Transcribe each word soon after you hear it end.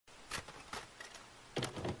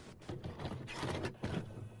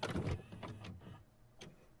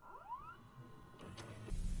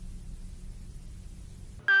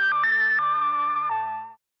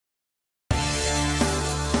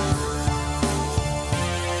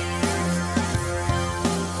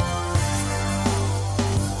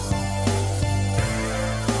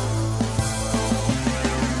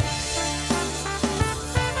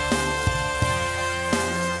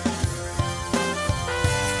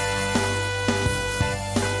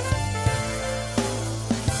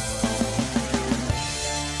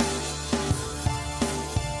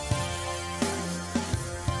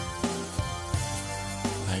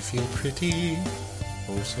feel pretty,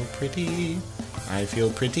 oh so pretty. I feel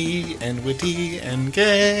pretty and witty and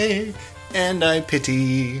gay, and I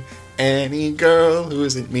pity any girl who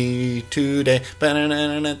isn't me today.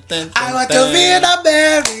 I want to be in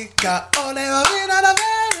America, only be in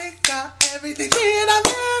America, everything be in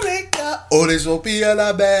America, always will be in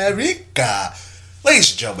America.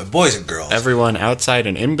 Ladies and gentlemen, boys and girls, Everyone outside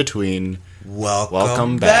and in between,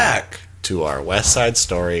 welcome back to our West Side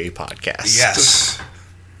Story podcast. Yes.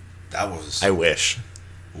 That was... I wish.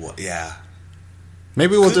 Well, yeah.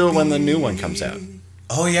 Maybe we'll do it when the new one comes out.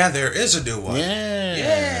 Oh, yeah, there is a new one.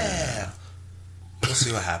 Yeah. We'll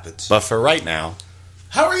see what happens. But for right now...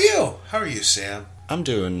 How are you? How are you, Sam? I'm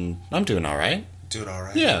doing all right. Doing all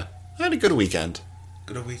right? Yeah. I had a good weekend.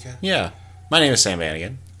 Good weekend? Yeah. My name is Sam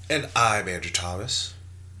Vanagan. And I'm Andrew Thomas.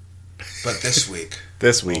 But this week...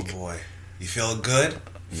 Oh, boy. You feeling good?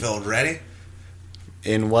 Feeling ready?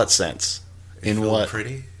 In what sense? You feeling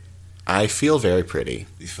pretty? I feel very pretty.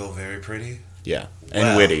 You feel very pretty? Yeah. And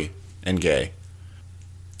Well. witty. And gay.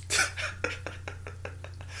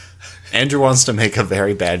 Andrew wants to make a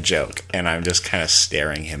very bad joke, and I'm just kind of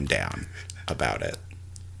staring him down about it.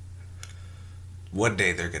 One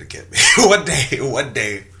day they're going to get me. One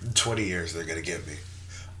day, in 20 years, they're going to get me.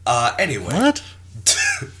 Anyway. What?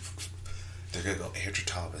 They're going to go, Andrew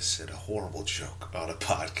Thomas said a horrible joke on a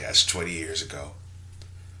podcast 20 years ago.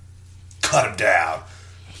 Cut him down.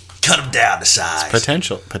 Cut him down to size.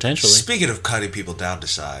 Potentially. Speaking of cutting people down to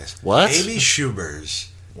size. What? Amy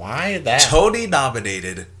Schumer's Why that?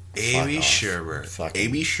 Tony-nominated Amy off. Schumer. Fucking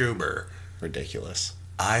Amy Schumer. ridiculous.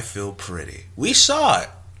 I Feel Pretty. We saw it.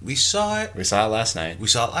 We saw it last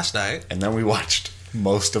night. And then we watched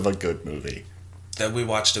most of a good movie. Then we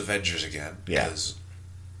watched Avengers again. Yeah. Because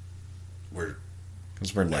we're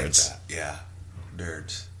Because we're like nerds. that. Yeah.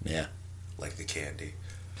 Nerds. Yeah. Like the candy.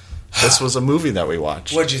 This was a movie that we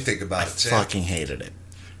watched. What'd you think about it, Sam? Fucking hated it.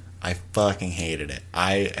 I fucking hated it.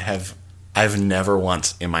 I've never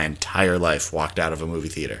once in my entire life walked out of a movie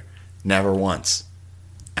theater. Never once.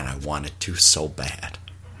 And I wanted to so bad.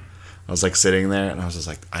 I was like sitting there and I was just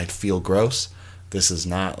like, I feel gross. This is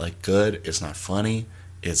not like good. It's not funny.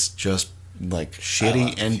 It's just like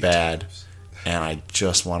shitty and bad. And I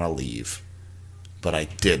just want to leave. But I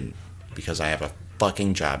didn't because I have a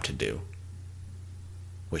fucking job to do.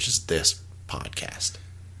 Which is this podcast.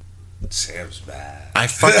 Sam's bad. I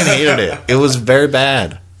fucking hated it. It was very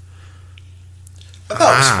bad. I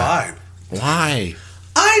thought it was fine. Why?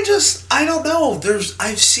 I don't know.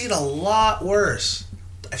 I've seen a lot worse.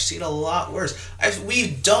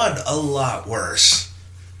 We've done a lot worse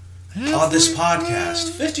on this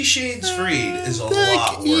podcast. 50 Shades Freed is a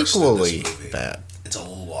lot worse than this movie. Bad. It's a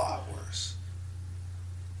lot worse.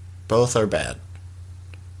 Both are bad.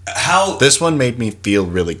 How? This one made me feel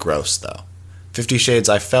really gross, though. 50 Shades,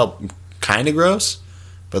 I felt kind of gross,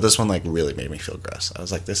 but this one like really made me feel gross. I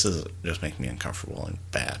was like, this is just making me uncomfortable in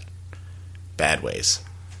bad ways.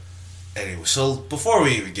 Anyway, so before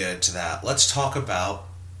we even get into that, let's talk about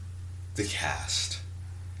the cast.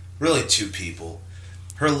 Really, two people.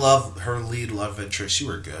 Her lead love interest. You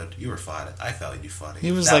were good. You were fine. I found you funny.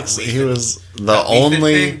 He was that like Weethan, he was the that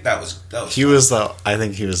only. Thing, that was. He funny. was the. I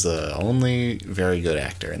think he was the only very good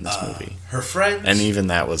actor in this movie. Her friends, and even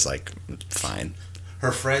that was like fine.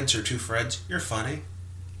 Her friends, her two friends. You're funny.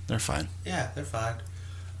 They're fine. Yeah, they're fine.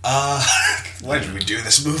 Why did we do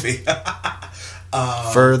this movie?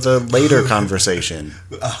 For the later conversation.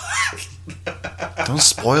 Don't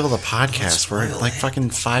spoil the podcast. We're like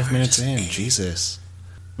fucking 5 minutes in. Jesus.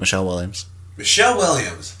 Michelle Williams.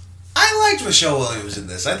 I liked Michelle Williams in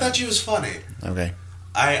this. I thought she was funny. Okay.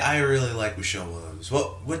 I really like Michelle Williams.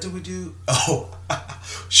 What did we do? Oh,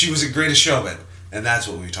 she was in Greatest Showman, and that's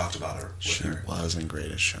what we talked about her. She was in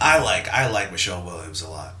Greatest Showman. I like Michelle Williams a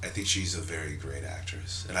lot. I think she's a very great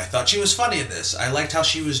actress, and I thought she was funny in this. I liked how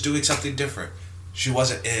she was doing something different. She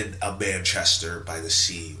wasn't in a Manchester by the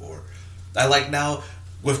Sea, or I like now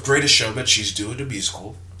with Greatest Showman she's doing a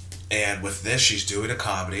musical, and with this she's doing a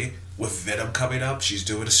comedy. With Venom coming up, she's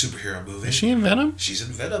doing a superhero movie. Is she in Venom? She's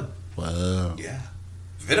in Venom. Whoa. Yeah.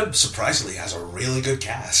 Venom surprisingly has a really good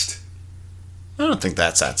cast. I don't think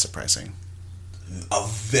that's that surprising. A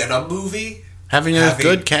Venom movie? Having a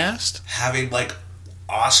good cast? Having like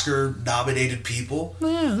Oscar-nominated people?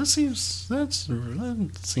 Yeah, that seems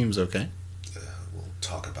okay. We'll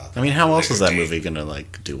talk about that. I mean, how else is that movie gonna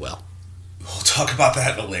like do well? We'll talk about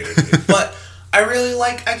that in a later date. But I really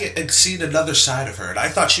seen another side of her, and I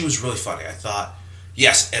thought she was really funny. I thought,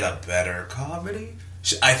 yes, in a better comedy,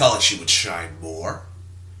 I felt like she would shine more.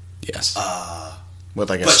 Yes. With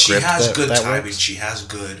like a but script she has that, good that timing. works? She has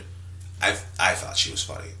good. I thought she was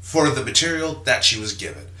funny for the material that she was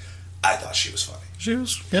given. I thought she was funny. She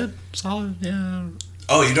was good, solid, yeah.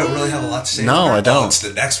 Oh, you don't really have a lot to say? No, I don't. Oh, it's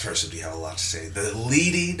the next person you have a lot to say. The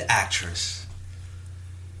leading actress.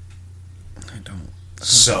 I don't.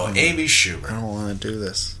 So, Amy Schumer. I don't want to do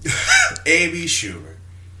this. Amy Schumer.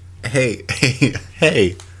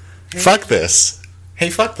 Hey. Fuck this. Hey,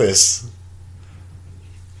 fuck this.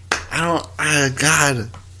 I don't. God.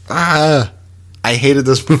 I hated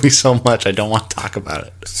this movie so much. I don't want to talk about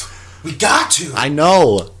it. We got to. I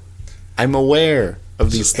know. I'm aware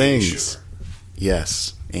of these Amy things. Schumer.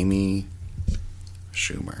 Yes, Amy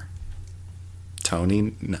Schumer.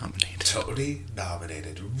 Tony nominated. Tony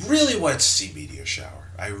nominated. Really wanted to see Meteor Shower.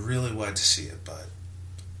 I really wanted to see it, but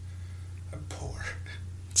I'm poor.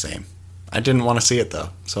 Same. I didn't want to see it though,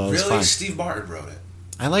 so it was Really? fine. Steve Martin wrote it.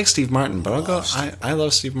 I like Steve Martin, but I'll go. Steve I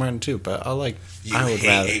love Steve Martin too, but I would hate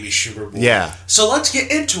rather. Amy Schumer more. Yeah. So let's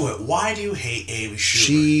get into it. Why do you hate Amy Schumer?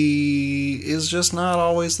 She is just not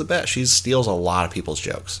always the best. She steals a lot of people's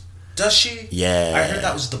jokes. Does she? Yeah. I heard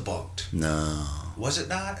that was debunked. No, Was it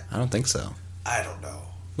not? I don't think so. I don't know.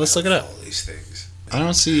 Let's look it up. All these things. I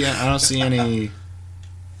don't see any.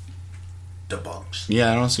 Debunks.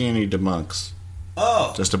 Yeah, I don't see any debunks.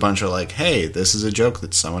 Oh. Just a bunch of like, hey, this is a joke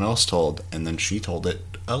that someone else told, and then she told it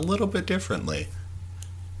a little bit differently.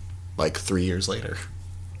 Like 3 years later.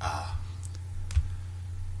 Well,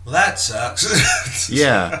 that sucks.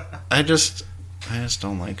 Yeah, I just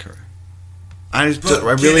don't like her. I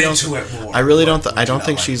really don't. More. I really don't. What I do you don't not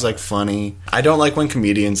think like she's about like funny. I don't like when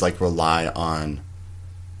comedians like rely on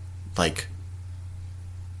like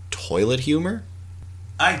toilet humor.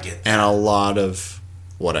 I get that. And a lot of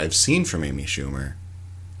what I've seen from Amy Schumer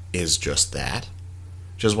is just that.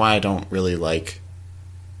 Which is why I don't really like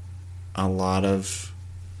a lot of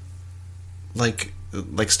like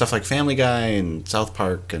stuff like Family Guy and South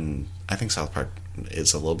Park, and I think South Park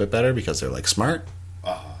is a little bit better because they're like smart.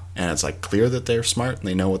 And it's like clear that they're smart and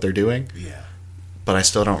they know what they're doing. Yeah. But I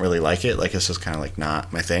still don't really like it. Like it's just kind of like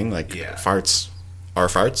not my thing. Like farts are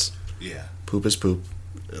farts. Yeah. Poop is poop.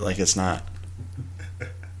 Like it's not.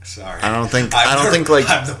 Sorry. I don't think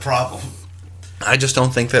I'm the problem. I just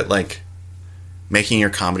don't think that like making your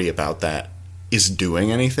comedy about that is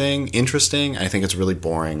doing anything interesting. I think it's really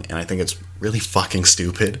boring, and I think it's really fucking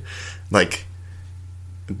stupid.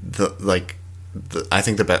 I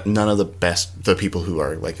think none of the people who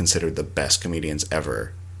are like considered the best comedians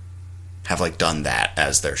ever have like done that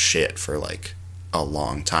as their shit for like a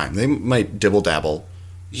long time. They might dibble dabble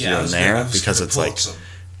here and there because it's like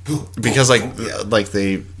like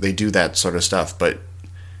they do that sort of stuff, but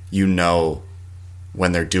you know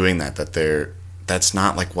when they're doing that's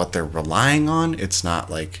not like what they're relying on. It's not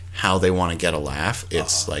like how they want to get a laugh.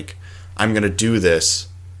 It's like, I'm gonna do this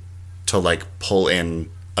to like pull in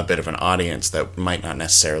a bit of an audience that might not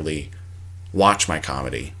necessarily watch my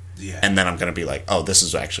comedy. Yeah. And then I'm gonna be like, oh, this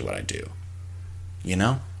is actually what I do. You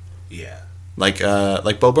know? Yeah. Like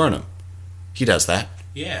Bo Burnham. He does that.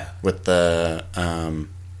 Yeah. With the I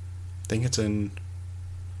think it's in.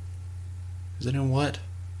 Is it in what?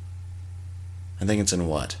 I think it's in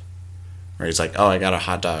what? Where he's like, oh, I got a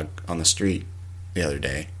hot dog on the street the other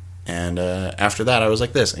day, and after that I was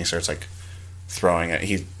like this, and he starts like throwing it.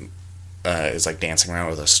 He is like dancing around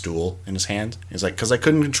with a stool in his hand. He's like, because I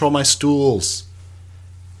couldn't control my stools.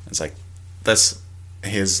 It's like, that's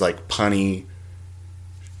his like punny,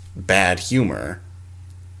 bad humor,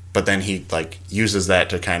 but then he like uses that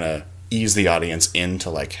to kind of ease the audience into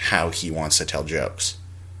like how he wants to tell jokes.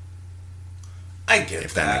 I get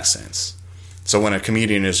if that makes sense. So when a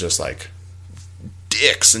comedian is just like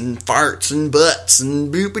dicks and farts and butts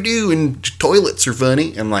and boop-a-doo and toilets are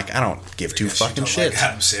funny, I'm like, I don't give two fucking shits. Like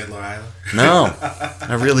Adam Sandler either. No,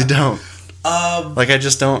 I really don't. Like I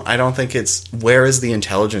just don't. I don't think it's. Where is the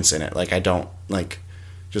intelligence in it? Like I don't like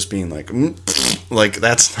just being like, like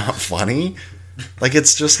that's not funny. Like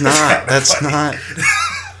it's just not. That's funny. Not.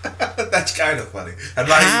 That's kind of funny.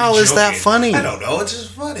 How is that funny? I don't know. It's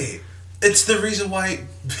just funny. It's the reason why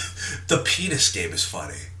the penis game is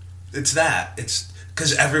funny. It's that. It's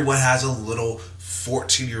because everyone has a little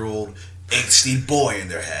 14-year-old angsty boy in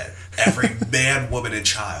their head. Every man, woman, and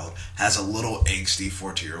child has a little angsty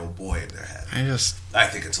 14-year-old boy in their head. I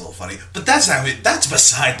think it's a little funny, but that's not. That's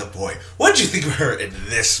beside the point. What did you think of her in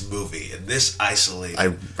this movie? In this isolated?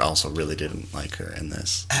 I also really didn't like her in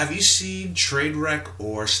this. Have you seen Trainwreck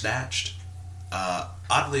or Snatched?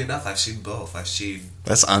 Oddly enough, I've seen both.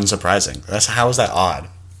 That's unsurprising. How is that odd?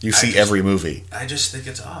 You see every movie. I just think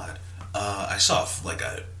it's odd. I saw like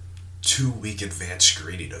a 2-week advance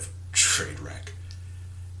screening of Trainwreck.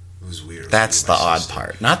 It was weird. That's the odd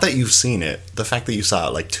part. Not that you've seen it. The fact that you saw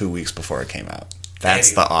it like 2 weeks before it came out.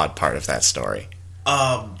 That's the odd part of that story.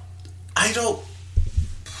 I don't.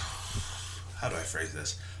 How do I phrase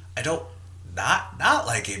this? I don't not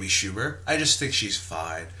like Amy Schumer. I just think she's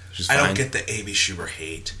fine. I don't get the Amy Schumer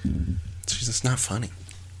hate. She's just not funny.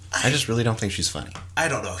 I just really don't think she's funny. I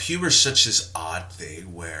don't know. Humor's such this odd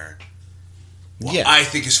thing where I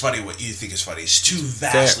think is funny what you think is funny. It's two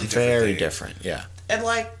vastly different very things. different, yeah. And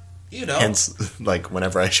like, you know. Hence, like,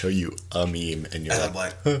 whenever I show you a meme and you're I'm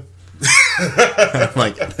like, like, I'm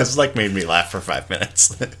like, this like made me laugh for 5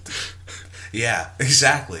 minutes. yeah,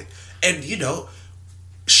 exactly. And, you know,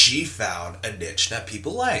 she found a niche that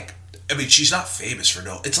people like. I mean, she's not famous for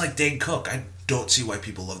it's like Dane Cook. I don't see why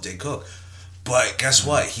people love Dane Cook. But guess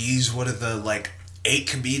what? He's one of the, like, 8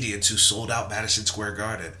 comedians who sold out Madison Square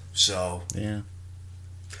Garden. So, yeah.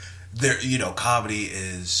 You know, comedy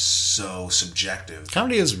is so subjective.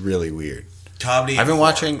 Comedy is really weird. Comedy I've been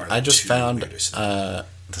watching, are the I just two found weirdest.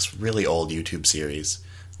 this really old YouTube series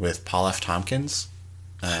with Paul F. Tompkins.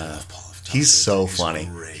 I love Paul F. Tompkins. He's so funny.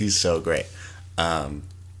 Great. He's so great.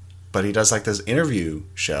 But he does like this interview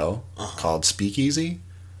show called Speakeasy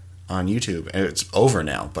on YouTube. And it's over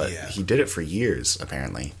now, but he did it for years,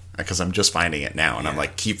 apparently. Because I'm just finding it now. And I'm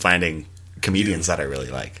like, keep finding comedians that I really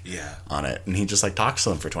like on it. And he just like talks to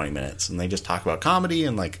them for 20 minutes. And they just talk about comedy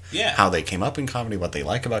and like how they came up in comedy, what they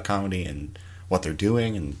like about comedy, and what they're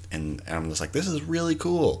doing. And I'm just like, this is really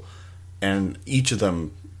cool. And each of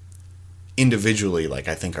them individually, like,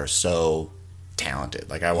 I think are so talented.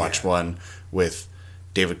 Like, I watched one with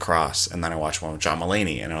David Cross, and then I watched one with John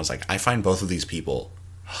Mulaney, and I was like, I find both of these people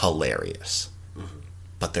hilarious.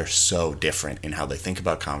 But they're so different in how they think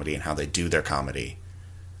about comedy and how they do their comedy.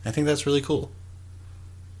 I think that's really cool.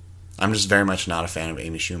 I'm just very much not a fan of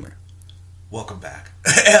Amy Schumer. Welcome back.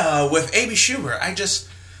 With Amy Schumer,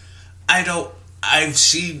 I've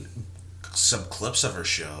seen some clips of her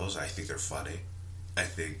shows. I think they're funny. I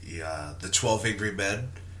think the 12 Angry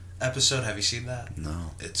Men episode, have you seen that?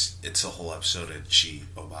 No. It's a whole episode, and she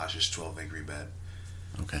homages 12 Angry Men.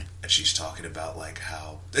 Okay. And she's talking about like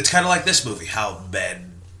how it's kind of like this movie, how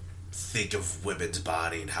men think of women's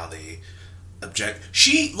body and how they object.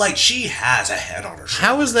 She has a head on her shoulders.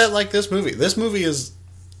 How is that like this movie? This movie is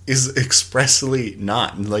expressly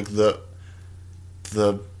not like the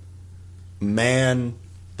main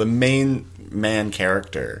man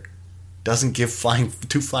character doesn't give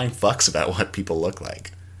two flying fucks about what people look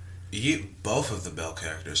like. Both of the male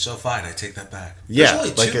characters. So fine, I take that back. Yeah,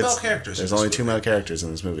 there's only two male characters. There's only two male characters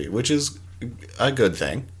in this movie, which is a good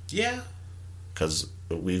thing. Yeah, because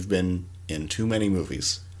we've been in too many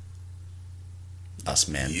movies. Us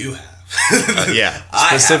men. You have. Yeah,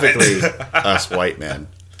 specifically us white men.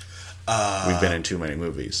 We've been in too many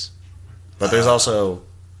movies. But there's also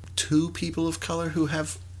 2 people of color who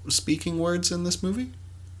have speaking words in this movie.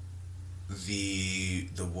 The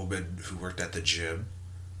woman who worked at the gym.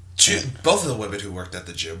 Both of the women who worked at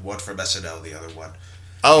the gym. One from SNL, the other one.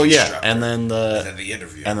 Oh yeah, and then the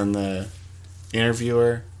interviewer. And then the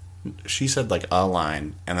interviewer. She said like a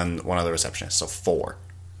line, and then one of the receptionists. So 4.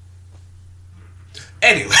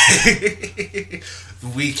 Anyway,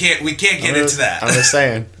 we can't get into that. I'm just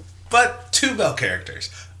saying. But 2 male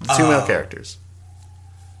characters. 2 male characters.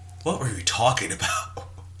 What were we talking about?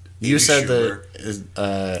 You said the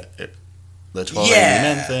 12 Angry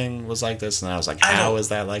Men thing was like this, and I was like, how is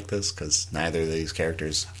that like this? Because neither of these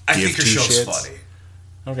characters give 2 shits. I think her show's funny.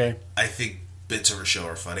 Okay. I think bits of her show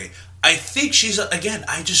are funny. I think she's, again,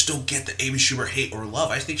 I just don't get the Amy Schumer hate or love.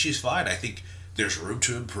 I think she's fine. I think there's room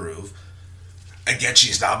to improve. Again,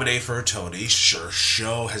 she's nominated for a Tony. Her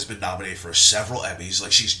show has been nominated for several Emmys.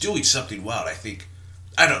 Like, she's doing something well.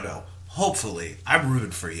 I don't know. Hopefully, I'm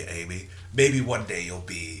rooting for you, Amy. Maybe one day you'll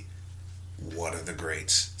be one of the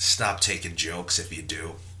greats. Stop taking jokes if you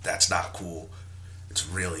do. That's not cool. It's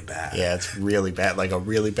really bad. Yeah, it's really bad. Like a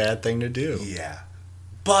really bad thing to do. Yeah.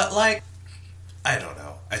 But, like, I don't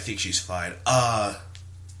know. I think she's fine.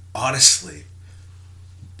 Honestly,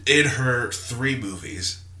 in her 3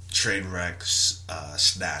 movies, Trainwreck,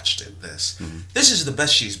 Snatched, and this, this is the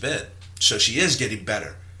best she's been. So she is getting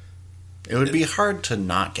better. It would be hard to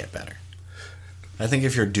not get better. I think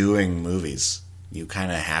if you're doing movies, you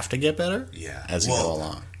kind of have to get better as you go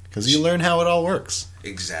along. Because you learn how it all works.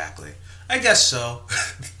 Exactly. I guess so.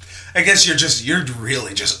 I guess you're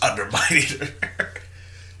really just undermining her.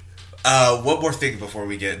 One more thing before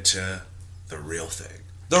we get into the real thing.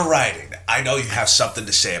 The writing. I know you have something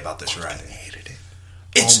to say about this writing. I hated it.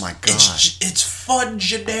 Oh my God. It's fun,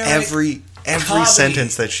 generic. Every comedy.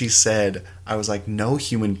 sentence that she said, I was like, no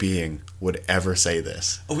human being would ever say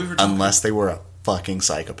this. Unless they were a fucking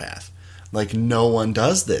psychopath. Like, no one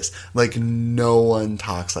does this. Like, no one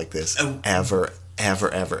talks like this ever, ever,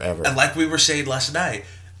 ever, ever. And like we were saying last night,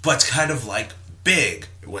 but it's kind of like Big,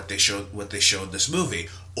 what they showed in this movie,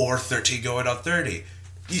 or 13 Going on 30.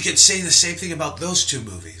 You could say the same thing about those two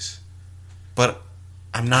movies. But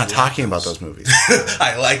I'm not talking about those movies.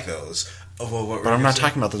 I like those. But I'm not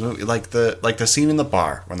talking about those movies. Like the scene in the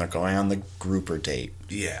bar when they're going on the grouper date.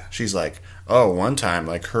 Yeah. She's like, oh, one time,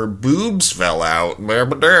 like, her boobs fell out. And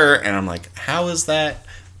I'm like, how is that?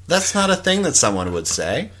 That's not a thing that someone would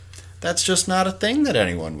say. That's just not a thing that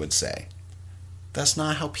anyone would say. That's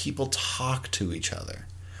not how people talk to each other.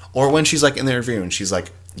 Or when she's like in the interview and she's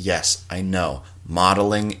like, yes, I know,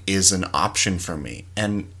 modeling is an option for me.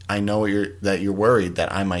 And I know that you're worried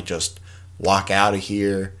that I might just walk out of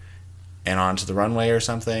here and onto the runway or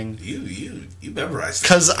something. You memorized it.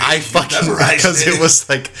 Because it was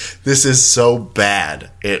like, this is so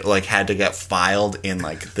bad. It like had to get filed in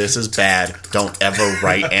like, this is bad. Don't ever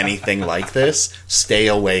write anything like this. Stay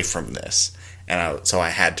away from this. And so I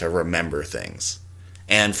had to remember things.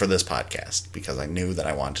 And for this podcast, because I knew that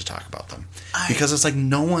I wanted to talk about them. Because it's like,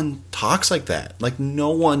 no one talks like that. Like, no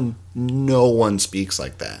one speaks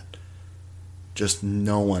like that. Just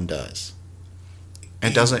no one does.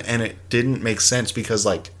 And it didn't make sense because,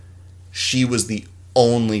 like, she was the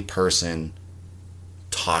only person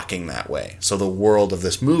talking that way. So the world of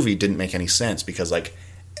this movie didn't make any sense because, like,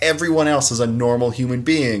 everyone else is a normal human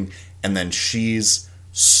being, and then she's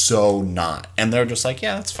so not. And they're just like,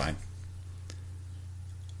 yeah, that's fine.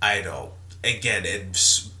 I know. Again,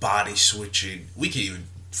 it's body switching. We can even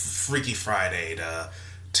Freaky Friday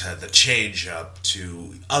to The Change Up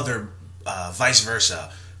to other vice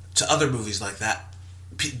versa to other movies like that.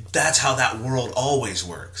 That's how that world always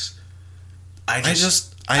works. I think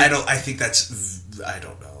that's. I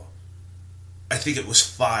don't know. I think it was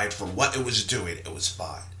fine for what it was doing. It was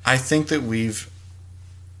fine. I think that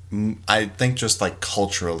I think just like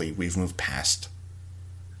culturally, we've moved past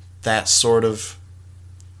that sort of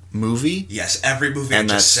movie. Yes, every movie and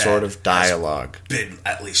that sort of dialogue been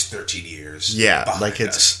at least 13 years. Yeah, like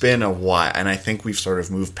it's been a while, and I think we've sort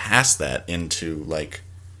of moved past that into like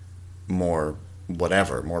more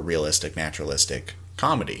realistic, naturalistic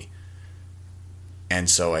comedy. And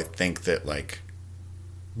so I think that like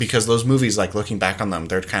because those movies, like looking back on them,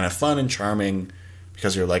 they're kind of fun and charming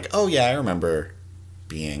because you're like, oh yeah, I remember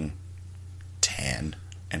being 10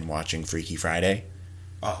 and watching Freaky Friday.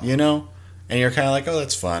 You know? And you're kind of like, oh,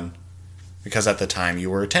 that's fun. Because at the time you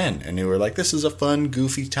were 10 and you were like, this is a fun,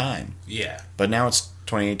 goofy time. Yeah. But now it's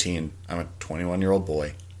 2018. I'm a 21-year-old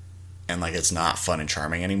boy. And like, it's not fun and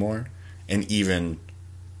charming anymore. And even,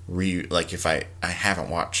 if I haven't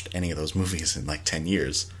watched any of those movies in like 10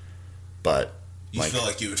 years. But you feel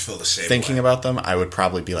like you would feel the same thinking way. About them, I would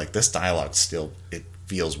probably be like, this dialogue still, it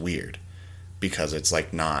feels weird. Because it's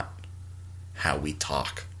like not how we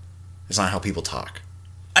talk. It's not how people talk.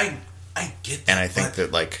 I get that. And I think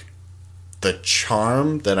that, like, the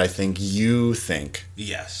charm that I think you think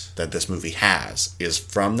yes that this movie has is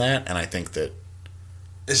from that, and I think that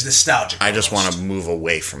it's nostalgic. I just want to move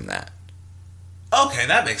away from that. Okay,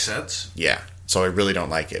 that makes sense. Yeah. So I really don't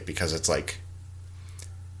like it because it's like,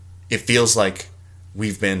 it feels like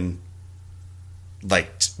we've been,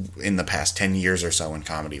 like, in the past 10 years or so in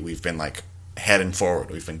comedy, we've been, like, heading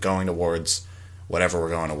forward. We've been going towards whatever we're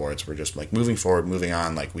going towards. We're just like moving forward, moving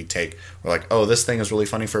on. Like we're like, oh, this thing is really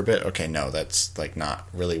funny for a bit. Okay, no, that's like not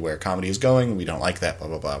really where comedy is going. We don't like that, blah,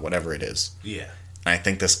 blah, blah, whatever it is. Yeah. And I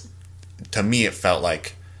think this, to me, it felt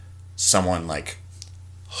like someone like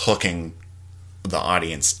hooking the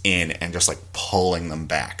audience in and just like pulling them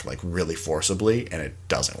back like really forcibly, and it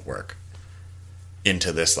doesn't work.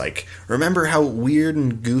 Into this, like, remember how weird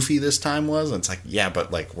and goofy this time was? And it's like, yeah,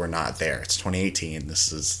 but like we're not there. It's 2018.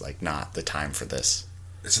 This is like not the time for this.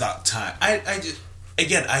 It's not time. I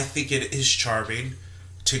think it is charming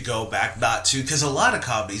to go back, not to, because a lot of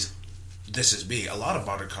comedies, this is me, a lot of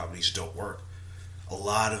modern comedies don't work. A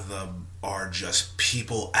lot of them are just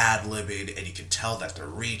people ad-libbing, and you can tell that they're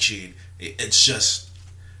reaching. It's just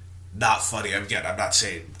not funny. Again, I'm not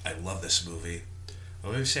saying I love this movie.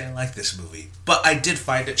 I'm maybe saying I like this movie. But I did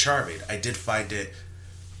find it charming. I did find it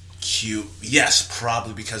cute. Yes,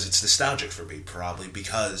 probably because it's nostalgic for me. Probably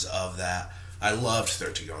because of that. I loved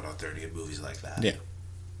 13 Going on 30 and movies like that. Yeah.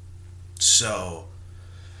 So.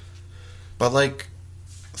 But like,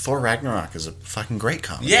 Thor Ragnarok is a fucking great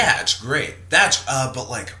comedy. Yeah, it's great. But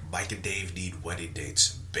like, Mike and Dave Need Wedding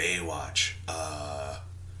Dates, Baywatch.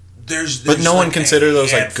 There's but no like one consider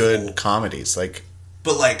those like good comedies. Like.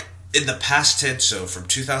 But like, in the past 10, so from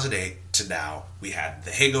 2008 to now, we had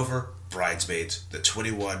The Hangover, Bridesmaids, the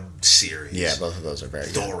 21 series. Yeah, both of those are very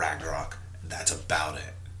good. Thor Ragnarok. That's about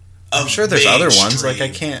it. I'm sure there's other ones. Like, I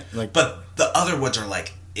can't, like... But the other ones are,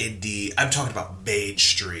 like, indie. I'm talking about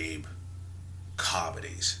mainstream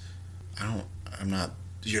comedies. I'm not.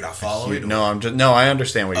 You're not following? No, I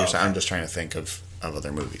understand what you're saying. Okay. I'm just trying to think of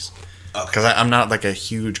other movies. Okay. Because I'm not like a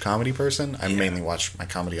huge comedy person. I mainly watch my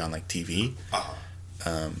comedy on like TV.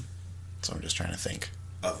 So I'm just trying to think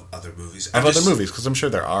Of other movies? other movies, because I'm sure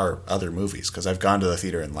there are other movies, because I've gone to the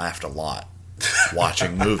theater and laughed a lot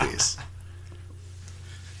watching movies.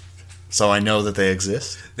 So I know that they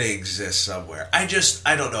exist. They exist somewhere. I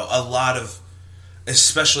don't know. A lot of,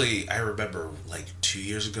 especially, I remember like 2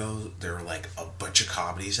 years ago, there were like a bunch of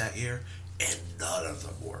comedies that year, and none of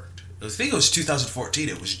them worked. I think it was 2014.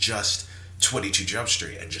 It was just 22 Jump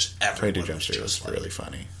Street, and just everyone 22 Jump Street was just like really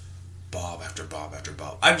funny. bomb after bomb after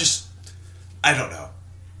bomb. I don't know.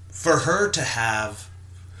 For her to have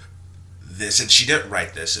this, and she didn't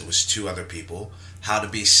write this, it was two other people. How to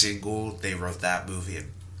Be Single, they wrote that movie,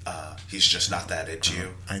 and He's Just Not That Into You.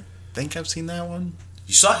 I think I've seen that one.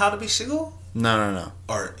 You saw How to Be Single? No.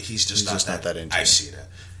 Or He's Just Not That Into You. I've seen it.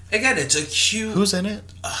 Again, it's a cute... Who's in it?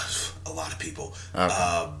 A lot of people.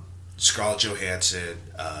 Okay. Scarlett Johansson,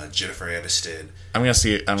 Jennifer Aniston. I'm gonna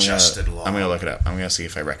see. Justin Long. I'm gonna look it up. I'm gonna see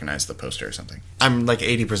if I recognize the poster or something. I'm like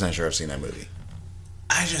 80% sure I've seen that movie.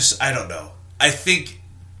 I don't know. I think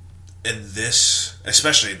in this,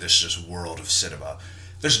 especially in this just world of cinema,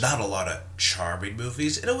 there's not a lot of charming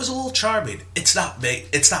movies, and it was a little charming. It's not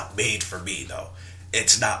made for me though.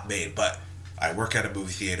 It's not made. But I work at a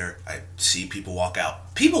movie theater. I see people walk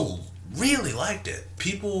out. People really liked it.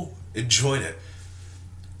 People enjoyed it.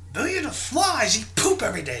 Million of flies eat poop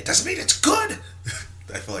every day. Doesn't mean it's good.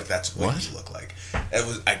 I feel like that's what you look like.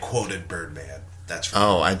 I quoted Birdman. That's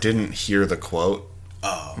from I didn't hear the quote.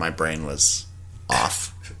 Oh. My brain was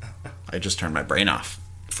off. I just turned my brain off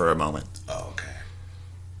for a moment. Oh, okay.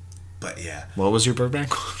 But yeah. What was your Birdman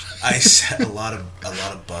quote? I said a lot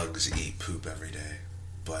of bugs eat poop every day,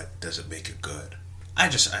 but does it make it good? I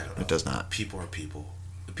don't know. It does not. People are people.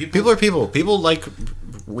 People are people. People like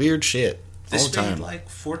weird shit. This all the time. made like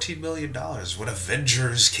 $14 million when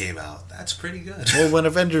Avengers came out. That's pretty good. Well, when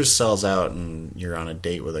Avengers sells out and you're on a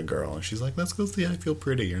date with a girl and she's like, "Let's go see I Feel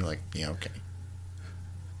Pretty," you're like, "Yeah, okay."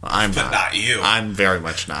 Well, I'm not you. I'm very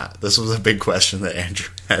much not. This was a big question that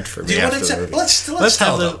Andrew had for me. Do you after want the to movie. let's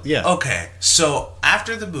tell them. Yeah. Okay. So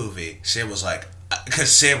after the movie, Sam was like,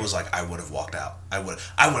 I would have walked out. I would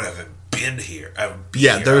have been here. I would be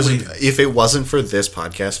Yeah, here. if it wasn't for this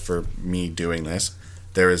podcast, for me doing this,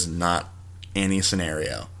 there is not any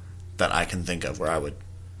scenario that I can think of where I would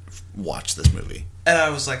watch this movie. And I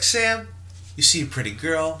was like, Sam, you see a pretty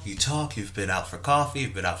girl, you talk, you've been out for coffee,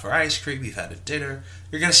 you've been out for ice cream, you've had a dinner,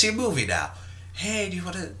 you're gonna see a movie now. Hey, do you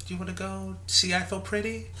wanna go see I Feel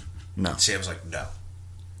Pretty? No. And Sam was like, no.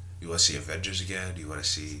 You wanna see Avengers again? You wanna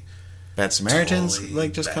see Bad Samaritans Totally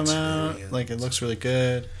just Bad come out. Samaritans. Like, it looks really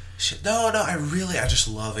good. No, I just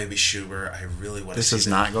love Amy Schumer. I really want to This see is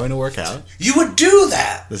that. not going to work out. You would do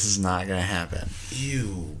that! This is not going to happen.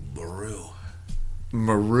 You Maru.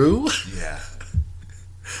 Maru? Yeah.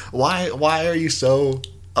 Why are you so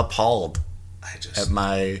appalled I just at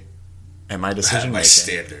my decision my making?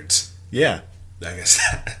 standards. Yeah. I guess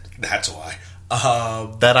that's why.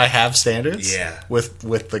 That I have standards? Yeah.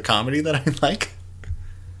 With the comedy that I like?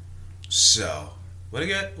 So, wanna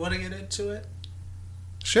get into it?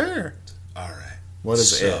 Sure. Alright. What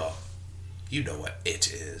is it? You know what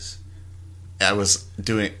it is. I was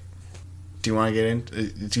doing... Do you want to get in?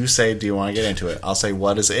 Do you want to get into it? I'll say,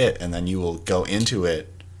 what is it? And then you will go into it.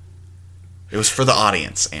 It was for the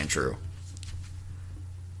audience, Andrew.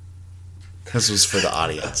 This was for the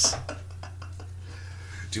audience.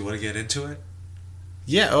 Do you want to get into it?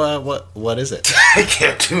 Yeah, what is it? I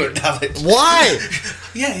can't do it now. Why?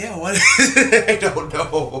 Yeah, what is it? I don't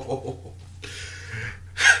know.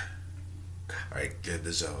 Alright, get in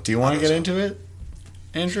the zone. Do you want to get into it,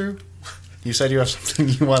 Andrew? You said you have something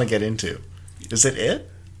you want to get into. Is it it?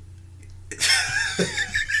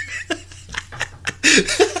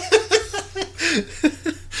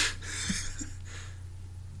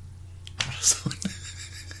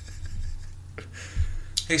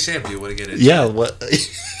 Hey Sam, do you want to get into Yeah, it? what?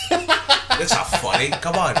 That's not funny.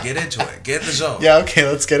 Come on, get into it. Get in the zone. Yeah, okay,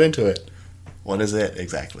 let's get into it. What is it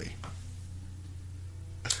exactly?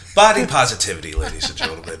 Body positivity, ladies and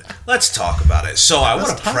gentlemen. Let's talk about it. So I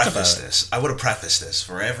want to talk preface about it. this. I want to preface this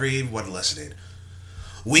for everyone listening.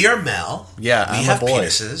 We are male. Yeah, we I'm have a boy.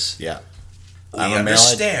 penises. Yeah. We I'm a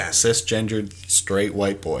understand. male, cisgendered, straight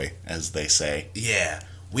white boy, as they say. Yeah,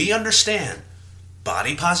 we understand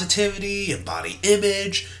body positivity and body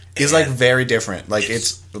image. Is and like very different. Like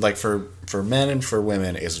it's like for men and for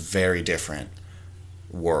women is very different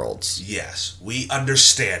worlds. yes, we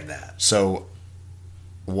understand that. So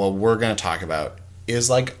what we're going to talk about is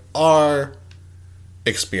like our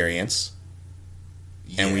experience.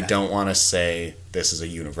 And we don't want to say this is a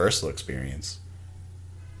universal experience.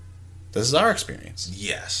 This is our experience.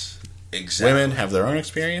 Yes, exactly. Women have their own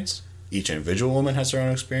experience. Each individual woman has their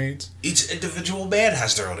own experience. Each individual man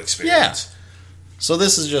has their own experience. Yeah. So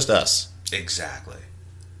this is just us. Exactly.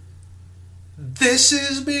 This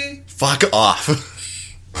is me. Fuck off.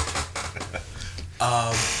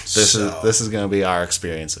 This So is going to be our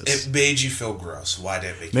experiences. it made you feel gross. Why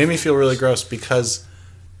did it make you made me feel really gross because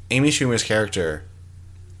Amy Schumer's character,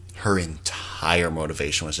 her entire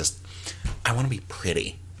motivation was just, I want to be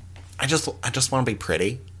pretty. I just want to be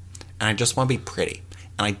pretty, and I just want to be pretty,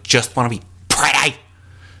 and I just want to be pretty.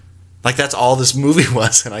 Like, that's all this movie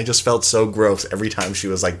was, and I just felt so gross every time she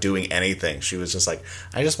was like doing anything. She was just like,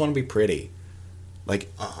 I just want to be pretty. Like,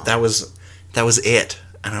 that was it,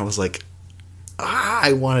 and I was like,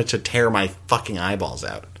 I wanted to tear my fucking eyeballs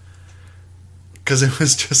out because it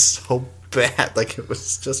was just so bad. Like, it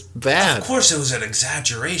was just bad. Of course, it was an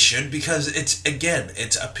exaggeration because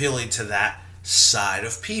it's appealing to that side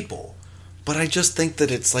of people. But I just think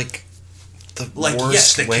that it's like the Yes,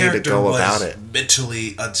 worst the way to character go was about it.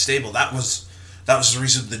 mentally unstable. That was the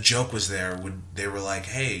reason the joke was there when they were like,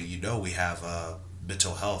 "Hey, we have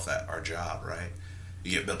mental health at our job, right?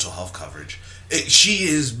 You get mental health coverage." She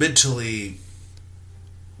is mentally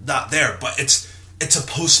not there, but it's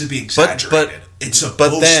supposed to be exaggerated. It's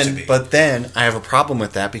supposed to be. But then I have a problem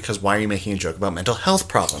with that because why are you making a joke about mental health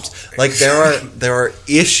problems? Like, there are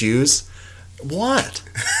issues. What?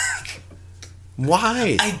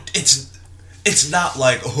 Why? It's not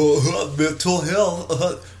like mental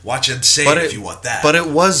health. Watch Insane if you want that. But it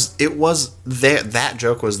was there. That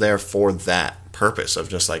joke was there for that purpose of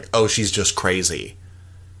just like, oh, she's just crazy,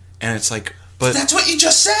 and it's like, but that's what you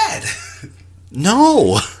just said.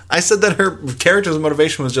 No, I said that her character's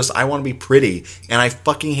motivation was just I want to be pretty, and I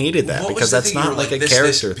fucking hated that because that's not like a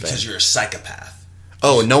character thing. Because you're a psychopath.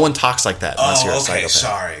 Oh, no one talks like that unless you're a psychopath.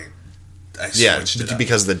 Sorry. Yeah,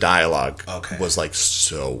 because the dialogue Okay. was like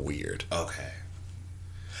so weird. Okay.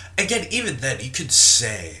 Again, even then, you could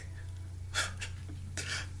say.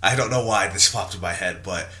 I don't know why this popped in my head,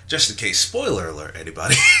 but just in case, spoiler alert,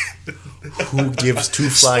 anybody. Who gives two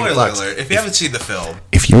flying Spoiler fucks? alert. If you haven't seen the film.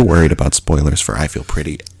 If you're worried about spoilers for I Feel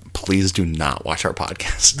Pretty, please do not watch our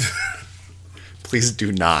podcast. Please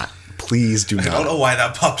do not. Please do not. I don't know why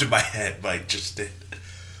that popped in my head, but I just did.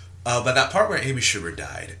 But that part where Amy Schumer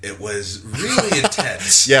died, it was really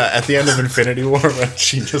intense. Yeah, at the end of Infinity War, when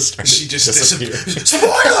she just disappeared.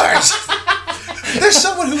 Spoilers! There's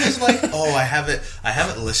someone who was like, "Oh, I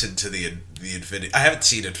haven't listened to the Infinity. I haven't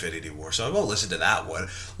seen Infinity War, so I won't listen to that one.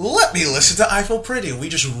 Let me listen to I Feel Pretty." We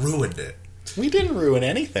just ruined it. We didn't ruin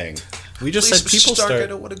anything. We just said people start. I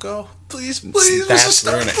don't want to go. Please, That's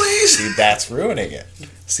ruining it. Please. See, that's ruining it.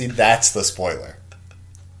 See, that's the spoiler.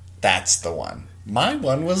 That's the one. My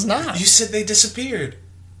one was not. You said they disappeared.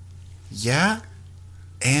 Yeah,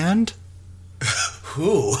 and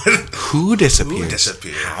who? Who disappeared? Who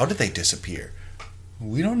disappeared? How did they disappear?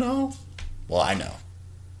 We don't know. Well, I know.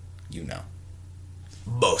 You know.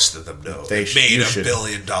 Most of them know. They made $1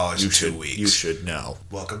 billion in 2 weeks. You should know.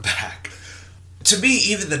 Welcome back. To me,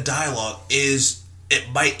 even the dialogue it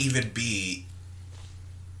might even be,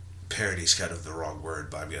 parody's kind of the wrong word,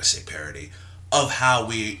 but I'm going to say parody, of how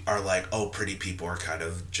we are like, oh, pretty people are kind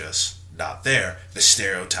of just not there. The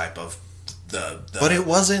stereotype of the But it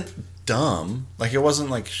wasn't dumb. Like, it wasn't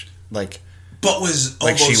like but was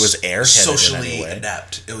like almost she was airheaded socially in any way.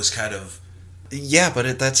 inept. It was kind of... Yeah,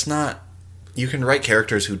 but that's not... You can write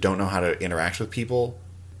characters who don't know how to interact with people,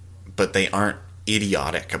 but they aren't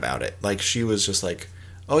idiotic about it. Like, she was just like,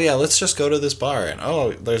 oh yeah, let's just go to this bar, and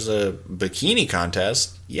oh, there's a bikini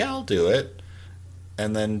contest. Yeah, I'll do it.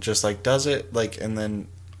 And then just like does it, like, and then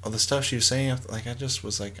all the stuff she was saying, like, I just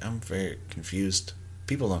was like, I'm very confused.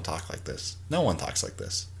 People don't talk like this. No one talks like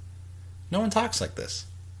this. No one talks like this.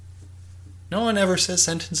 No one ever says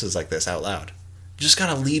sentences like this out loud. You just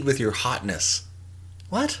gotta lead with your hotness.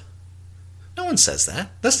 What? No one says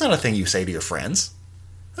that. That's not a thing you say to your friends.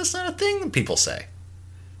 That's not a thing that people say.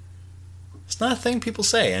 It's not a thing people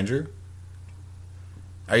say, Andrew.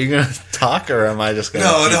 Are you going to talk, or am I just going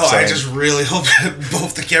to No, saying... I just really hope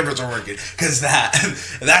both the cameras are working, because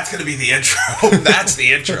that's going to be the intro. That's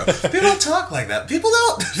the intro. People don't talk like that. People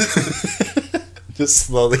don't. Just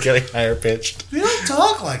slowly getting higher pitched. People don't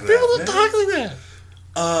talk like that. People don't talk like that.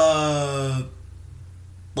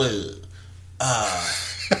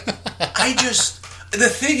 I just... The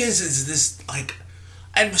thing is this, like...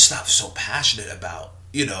 I'm just not so passionate about,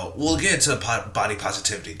 we'll get into body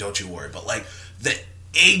positivity, don't you worry, but, like,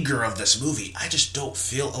 anger of this movie, I just don't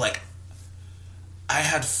feel like I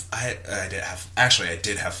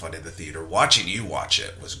did have fun in the theater. Watching you watch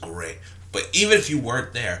it was great. But even if you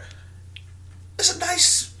weren't there, it's a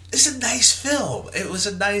nice film. It was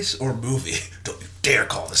a nice, or movie. Don't you dare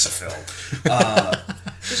call this a film.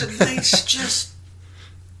 It was a nice, just,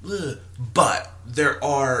 but there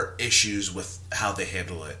are issues with how they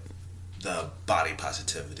handle it. The body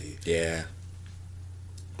positivity. Yeah.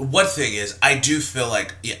 One thing is, I do feel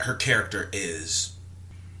like her character is,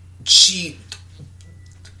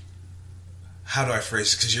 how do I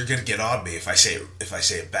phrase it? Because you're gonna get on me if I say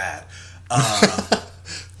it bad.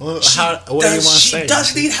 Well, what do you want to say? She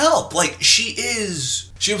does need help. Like, she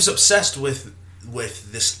was obsessed with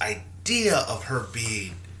this idea of her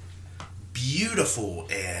being beautiful,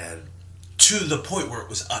 and to the point where it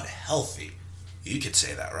was unhealthy. You could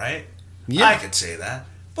say that, right? Yeah. I could say that.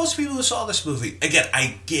 Most people who saw this movie, again,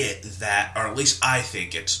 I get that, or at least I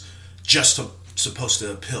think it's just supposed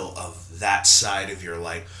to appeal of that side of your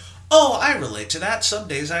life. Oh, I relate to that. Some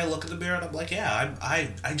days I look in the mirror and I'm like, yeah,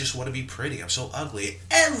 I just want to be pretty. I'm so ugly.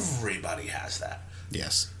 Everybody has that.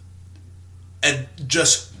 Yes. And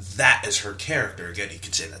just that is her character. Again, you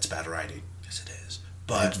could say that's bad writing. Yes, it is.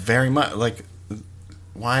 But it's very much like,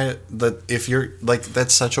 why if you're like,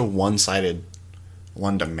 that's such a one-sided,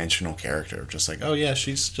 one-dimensional character. Just like, oh yeah,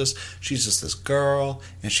 she's just this girl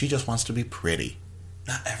and she just wants to be pretty.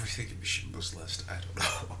 Not everything can be Schindler's List. I don't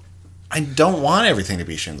know. I don't want everything to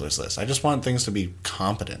be Schindler's List. I just want things to be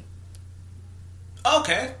competent.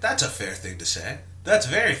 Okay, that's a fair thing to say. That's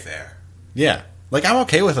very fair. Yeah, like I'm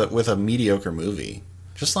okay with a mediocre movie,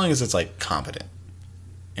 just as long as it's like competent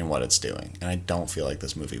in what it's doing. And I don't feel like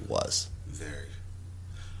this movie was. Very.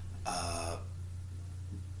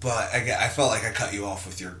 But I felt like I cut you off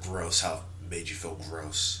with your gross. How it made you feel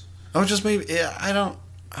gross? Oh, just maybe. Yeah, I don't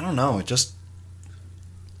know.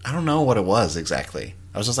 I don't know what it was exactly.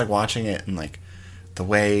 I was just like watching it and like the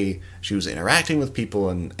way she was interacting with people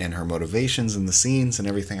and her motivations and the scenes and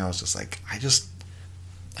everything. I was just like, I just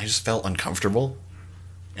felt uncomfortable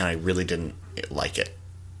and I really didn't like it.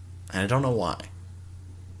 And I don't know why.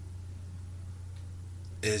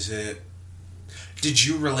 Did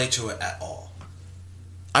you relate to it at all?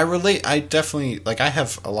 I definitely, like, I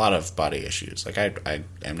have a lot of body issues. Like, I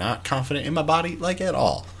am not confident in my body, like, at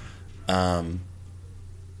all. But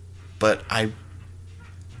I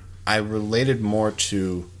related more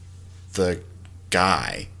to the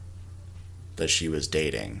guy that she was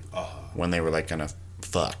dating when they were, like, gonna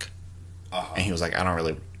fuck. And he was like, I don't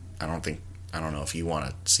know if you want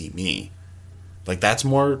to see me. Like, that's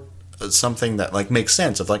more something that, like, makes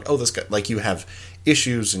sense of, like, oh, this guy, like, you have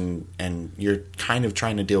issues and you're kind of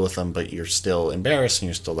trying to deal with them, but you're still embarrassed and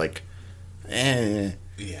you're still like,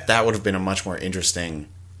 Yeah. That would have been a much more interesting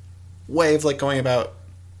way of, like, going about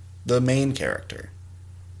the main character.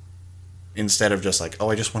 Instead of just like, oh,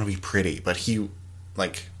 I just want to be pretty. But he,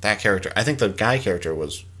 like, that character, I think the guy character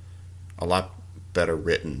was a lot better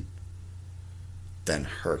written than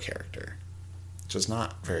her character. Which is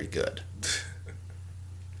not very good.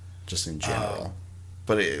 Just in general.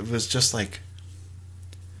 But it was just like,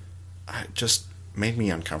 it just made me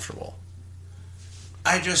uncomfortable.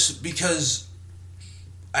 Because,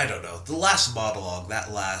 I don't know, the last monologue,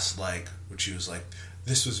 like, when she was like,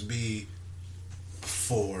 this was me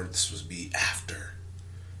before, this was me after.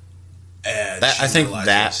 And I think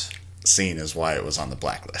that scene is why it was on the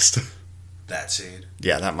blacklist. That scene?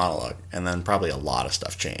 Yeah, that monologue. And then probably a lot of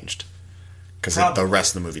stuff changed. Because the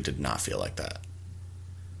rest of the movie did not feel like that.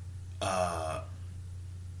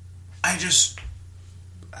 It's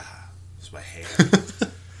my hand.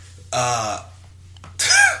 I'm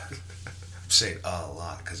saying a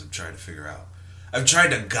lot because I'm trying to figure out. I'm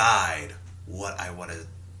trying to guide what I want to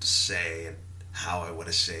say and how I want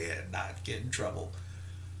to say it and not get in trouble.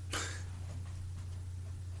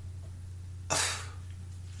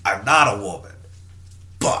 I'm not a woman,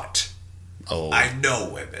 but I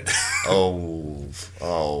know women. Oh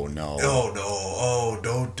no. Oh,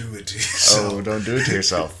 don't do it to yourself. Oh, don't do it to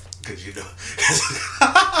yourself. Because you know.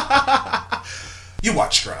 You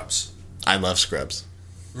watch Scrubs. I love Scrubs.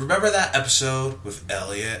 Remember that episode with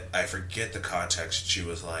Elliot? I forget the context. She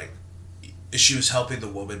was like, she was helping the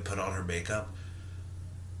woman put on her makeup.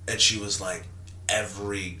 And she was like,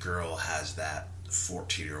 every girl has that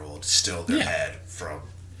 14-year-old still in their head from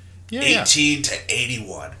 18 to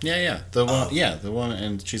 81. Yeah. The one,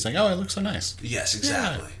 and she's like, oh, I look so nice. Yes,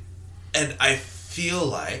 exactly. Yeah. And I feel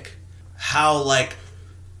like how, like,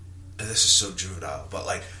 and this is so juvenile, but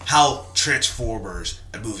like how Transformers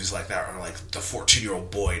and movies like that are like the 14-year-old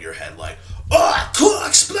boy in your head, like, oh, cool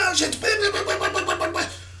explosions.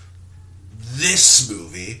 this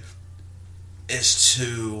movie is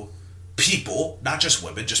to people, not just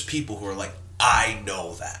women, just people who are like, I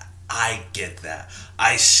know that. I get that.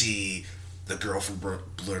 I see the girl from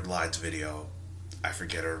Blurred Lines video. I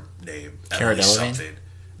forget her name. Cara Emily Delevingne? something.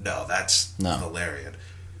 No, that's Valerian.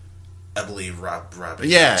 Emily Ratajkowski.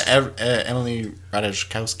 Yeah, Emily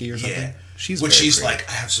Ratajkowski or something. Yeah. She's when very she's pretty. like,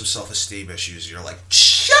 I have some self-esteem issues. You're like,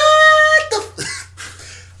 shut the...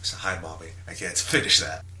 So, hi, mommy. I can't finish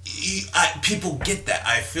that. People get that.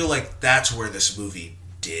 I feel like that's where this movie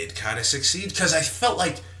did kind of succeed. Because I felt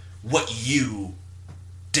like what you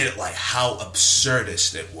did, like how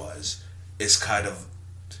absurdist it was, is kind of...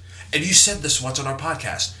 And you said this once on our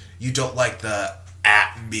podcast. You don't like the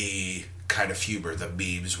at-me kind of humor, the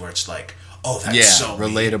memes where it's like, oh, that's so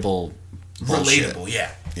relatable. Bullshit. Relatable,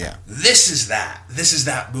 yeah. Yeah. This is that. This is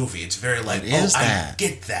that movie. It's very like, I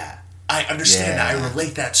get that. I understand that. I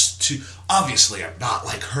relate that to... Obviously, I'm not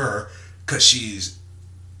like her, because she's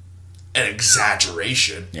an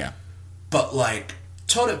exaggeration. Yeah. But, like,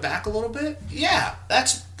 tone it back a little bit. Yeah,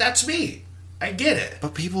 that's me. I get it.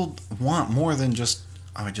 But people want more than just,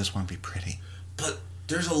 oh, I just want to be pretty. But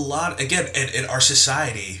there's a lot... Again, in our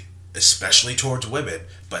society, especially towards women,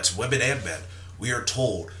 but it's women and men, we are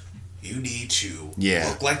told... You need to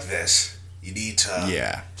look like this. You need to...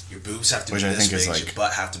 Yeah. Your boobs have to be this big. Like, your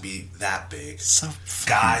butt have to be that big. So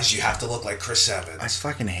guys, you have to look like Chris Evans. I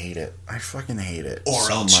fucking hate it. Or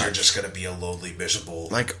so else much. you're just going to be a lonely, miserable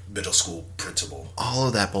middle school principal. All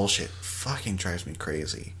of that bullshit fucking drives me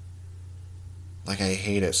crazy. Like, I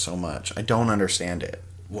hate it so much. I don't understand it.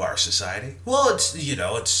 Well, our society? Well,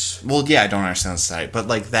 it's... Well, yeah, I don't understand society. But,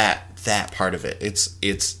 like, that part of it. It's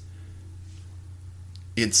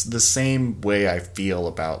the same way I feel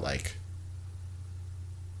about like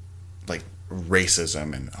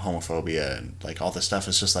racism and homophobia and like all this stuff.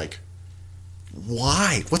 It's just like,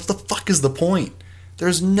 why? What the fuck is the point?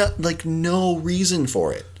 There's no reason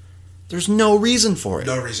for it. There's no reason for it.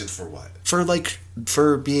 No reason for what?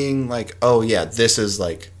 For being like, oh yeah, this is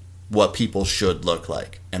like what people should look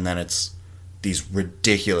like, and then it's these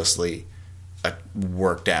ridiculously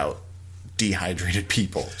worked out, dehydrated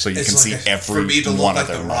people, so you can see every one of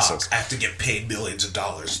their muscles. I have to get paid millions of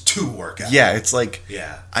dollars to work out. Yeah, it's like,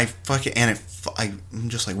 I'm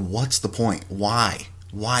just like, what's the point? Why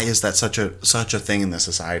is that such a thing in this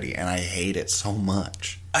society? And I hate it so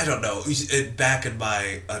much. I don't know. Back in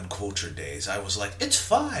my uncultured days, I was like, it's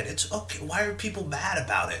fine, it's okay. Why are people mad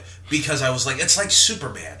about it? Because I was like, it's like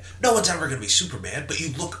Superman. No one's ever going to be Superman, but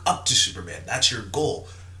you look up to Superman. That's your goal.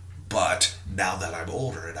 But now that I'm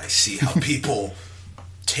older and I see how people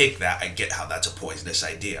take that, I get how that's a poisonous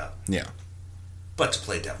idea. Yeah. But to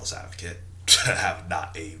play devil's advocate, to have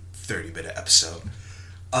not a 30-minute episode,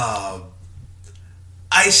 I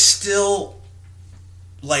still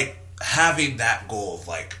like having that goal of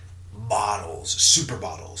like models,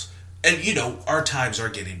 supermodels. And, our times are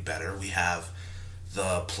getting better. We have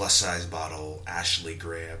the plus-size model, Ashley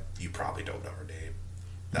Graham. You probably don't know her name.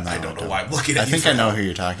 No, I don't know why I'm looking at you. I think I know who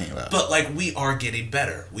you're talking about. But, like, we are getting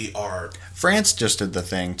better. We are... France just did the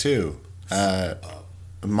thing, too.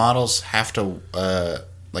 Models have to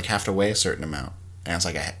weigh a certain amount. And it's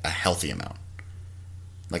like a healthy amount.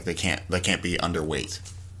 Like, they can't be underweight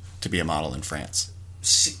to be a model in France.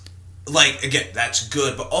 See, like, again, that's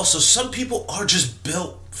good. But also, some people are just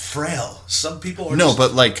built frail. Some people are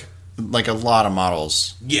but, like a lot of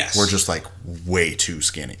models were just, like, way too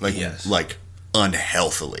skinny. Like,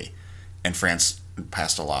 unhealthily, and France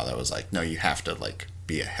passed a law that was like, no, you have to like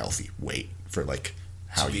be a healthy weight for like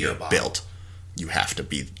how you're built. You have to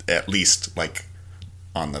be at least like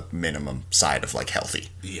on the minimum side of like healthy.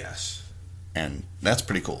 Yes, and that's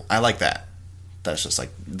pretty cool. I like that. That's just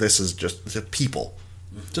like, this is just people,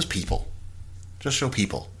 just show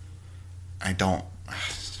people. I don't.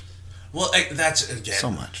 Well, that's again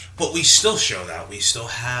so much, but we still show that. We still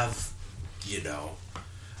have,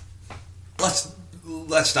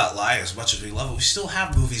 Let's not lie. As much as we love it, we still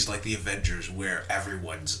have movies like The Avengers where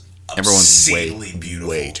everyone's obscenely beautiful,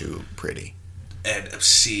 way too pretty, and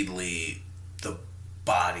obscenely the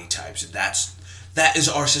body types, and that is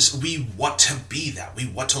our system. We want to be that. We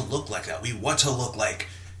want to look like that. We want to look like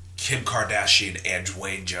Kim Kardashian and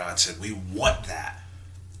Dwayne Johnson. We want that,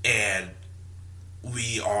 and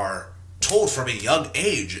we are told from a young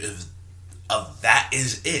age of that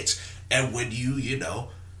is it. And when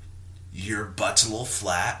your butt's a little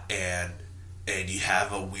flat and you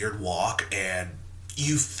have a weird walk and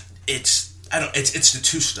it's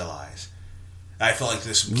institutionalized. I feel like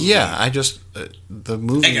this movie... Yeah, the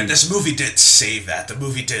movie... Again, this movie didn't save that. The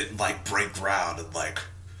movie didn't, like, break ground and, like...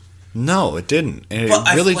 No, it didn't. And But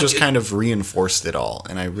I it really feel like just kind of reinforced it all,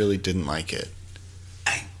 and I really didn't like it.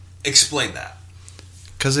 Explain that.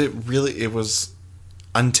 Because it was,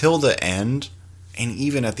 until the end, and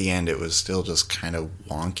even at the end, it was still just kind of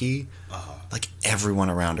wonky. Uh-huh. Like, everyone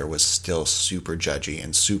around her was still super judgy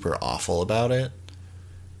and super awful about it.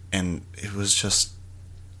 And it was just,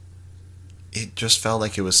 it just felt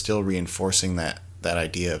like it was still reinforcing that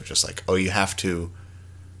idea of just like, oh, you have to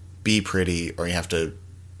be pretty, or you have to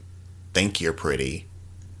think you're pretty,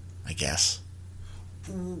 I guess,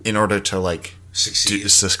 in order to like Succeed. to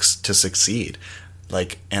succeed.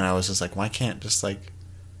 Like, and I was just like, why can't just like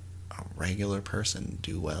a regular person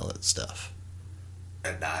do well at stuff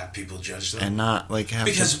And not have people judge them. and not like have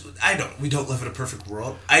Because we don't live in a perfect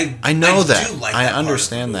world. I know I that. do like I that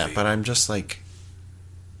understand part of the that, movie. but I'm just like,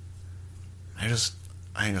 I just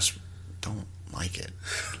don't like it.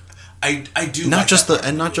 I do Not like just that the part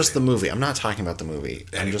and of not just the movie. movie. I'm not talking about the movie.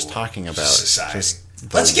 I'm just Anymore. talking about Society. just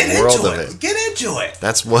the Let's get world into of it. it. Get into it.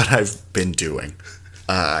 That's what I've been doing.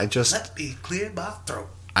 Let me clear my throat.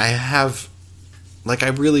 I have, like, I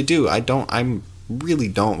really do. I'm really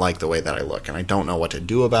don't like the way that I look, and I don't know what to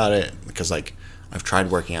do about it, because, like, I've tried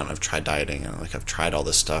working out, and I've tried dieting, and, like, I've tried all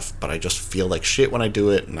this stuff, but I just feel like shit when I do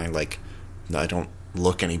it, and I don't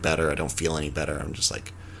look any better, I don't feel any better. I'm just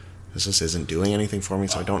like, this just isn't doing anything for me,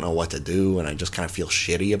 so I don't know what to do, and I just kind of feel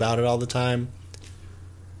shitty about it all the time.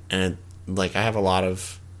 And, like, I have a lot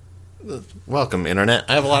of, welcome, Internet,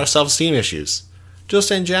 I have a lot of self-esteem issues, just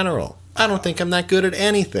in general. I don't think I'm that good at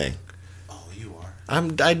anything. Oh, you are.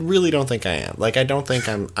 I really don't think I am. Like, I don't think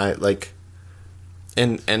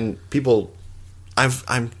and people,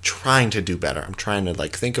 I'm trying to do better. I'm trying to,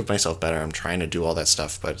 like, think of myself better. I'm trying to do all that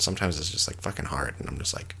stuff, but sometimes it's just, like, fucking hard, and I'm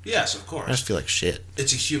just like, Yes, of I course. just feel like shit.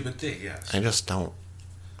 It's a human thing, yes. I just don't,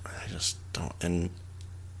 and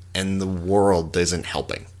the world isn't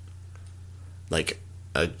helping. Like,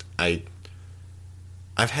 I've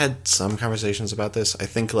had some conversations about this. I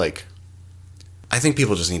think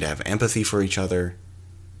people just need to have empathy for each other.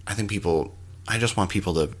 I just want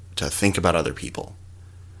people to think about other people.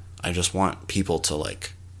 I just want people to,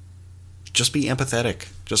 like, just be empathetic.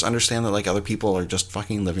 Just understand that, like, other people are just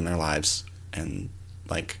fucking living their lives. And,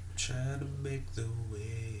 like, Trying to make the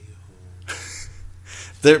way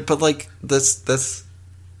home. but, like, that's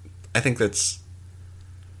I think that's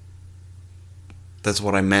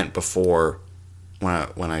what I meant before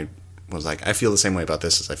when I was like, I feel the same way about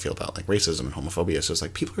this as I feel about, like, racism and homophobia. So it's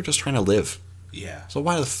like, people are just trying to live. Yeah. So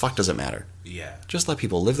why the fuck does it matter? Yeah. Just let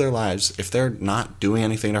people live their lives. If they're not doing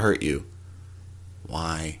anything to hurt you,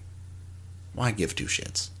 why give two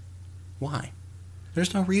shits? Why?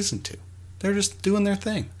 There's no reason to. They're just doing their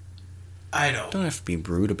thing. I know. Don't have to be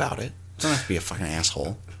rude about it. Don't have to be a fucking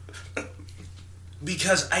asshole.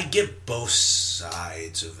 Because I get both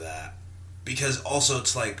sides of that. Because also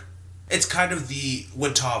it's like, it's kind of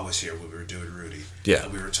when Tom was here, when we were doing Rudy, Yeah.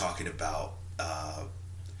 and we were talking about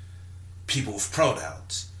people with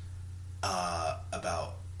pronouns,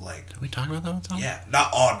 about, like, Did we talk about that one time? yeah,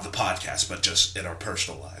 not on the podcast, but just in our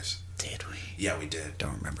personal lives. Did we? Yeah, we did.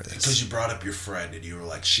 Don't remember this. Because you brought up your friend, and you were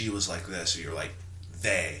like, she was like this, and you were like,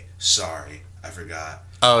 sorry, I forgot.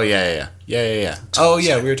 Oh, yeah. Oh,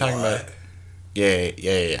 yeah, we were talking about...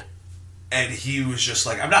 Yeah. And he was just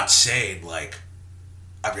like, I'm not saying, like,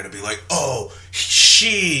 I'm going to be like, oh,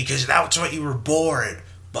 she, because that's what you were born.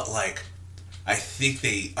 But, like, I think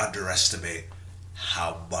they underestimate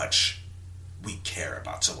how much we care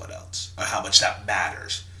about someone else, or how much that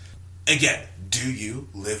matters. Again, do you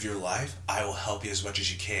live your life? I will help you as much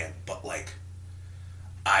as you can, but, like,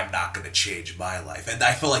 I'm not going to change my life. And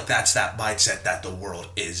I feel like that's that mindset that the world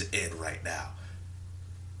is in right now.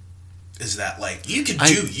 Is that, like, you can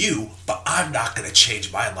do you, but I'm not going to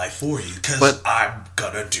change my life for you because I'm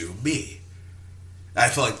going to do me. And I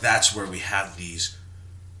feel like that's where we have these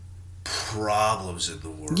problems in the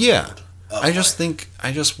world. Yeah. I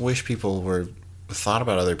just wish people were thought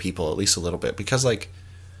about other people at least a little bit, because, like,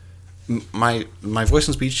 my voice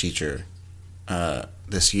and speech teacher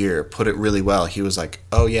this year put it really well. He was like,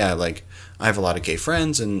 oh yeah, like, I have a lot of gay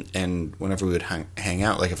friends, and whenever we would hang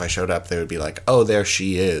out, like, if I showed up, they would be like, oh, there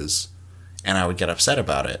she is, and I would get upset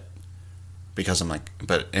about it because I'm like,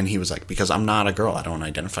 and he was like, because I'm not a girl, I don't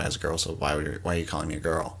identify as a girl, so why are you calling me a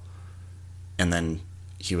girl? And then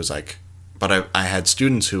he was like, but I had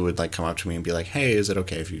students who would, like, come up to me and be like, hey, is it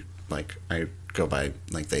okay if you, like, I go by,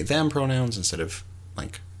 like, they them pronouns instead of,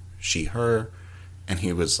 like, she her? And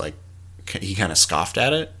he was like, he kind of scoffed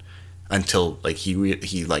at it until, like,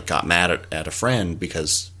 he like got mad at a friend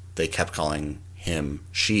because they kept calling him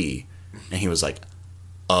she, and he was like,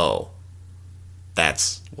 oh,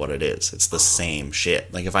 that's what it is. It's the same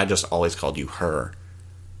shit. Like if I just always called you her,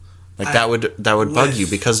 like that would bug you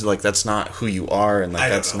because like that's not who you are, and like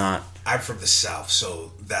that's not. I'm from the South,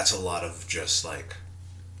 so that's a lot of just like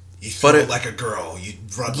you feel like a girl, you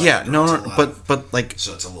run. Like but like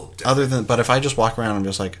so it's a little different. Other than, but if I just walk around, I'm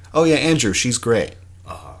just like, oh yeah, Andrew, she's great.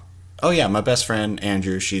 Oh yeah, my best friend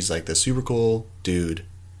Andrew, she's like the super cool dude.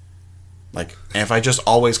 Like, and if I just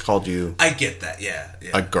always called you, I get that, yeah.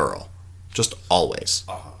 a girl, just always,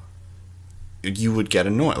 you would get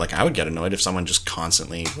annoyed. Like I would get annoyed if someone just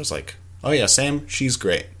constantly was like, oh yeah, Sam, she's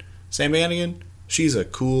great. Sam Bannigan, she's a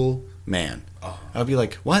cool man. I would be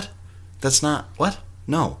like, what? That's not what?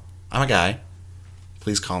 No, I'm a guy.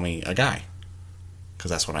 Please call me a guy, because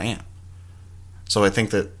that's what I am. So I think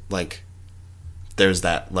that like there's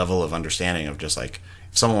that level of understanding of just like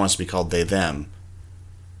if someone wants to be called they them,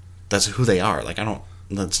 that's who they are. Like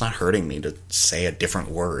it's not hurting me to say a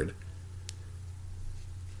different word.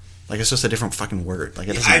 Like it's just a different fucking word. Like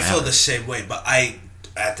it doesn't matter. I feel the same way, but I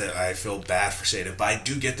feel bad for saying it, but I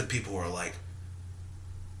do get the people who are like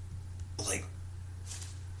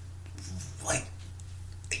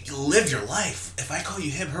you live your life. If I call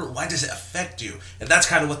you him, her, why does it affect you? And that's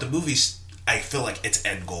kind of what the movies, I feel like its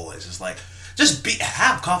end goal is. It's like, just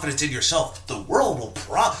have confidence in yourself. The world will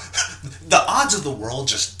the odds of the world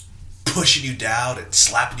just pushing you down and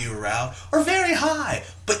slapping you around are very high.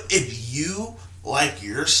 But if you like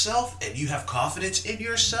yourself and you have confidence in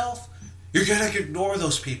yourself, you're gonna ignore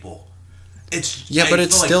those people. But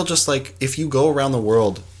it's still just like if you go around the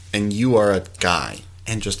world and you are a guy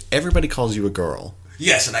and just everybody calls you a girl.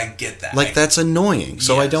 Yes, and I get that. Like that's annoying.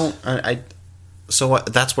 So yes. So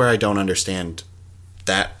that's where I don't understand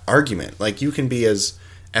that argument. Like you can be as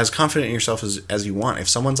confident in yourself as you want. If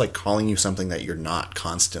someone's like calling you something that you're not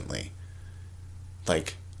constantly,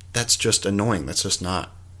 like that's just annoying. That's just not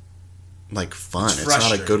like fun. It's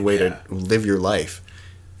not a good way to live your life.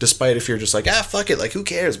 Despite if you're just like, fuck it, like who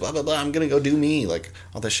cares, blah blah blah, I'm gonna go do me, like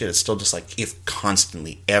all that shit. It's still just like if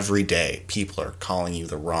constantly every day people are calling you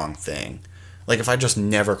the wrong thing. Like if I just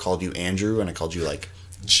never called you Andrew and I called you like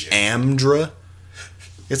Amdra,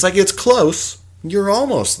 it's like it's close. You're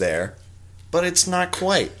almost there, but it's not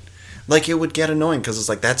quite. Like it would get annoying because it's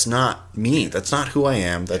like that's not me. That's not who I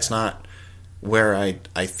am. That's not where I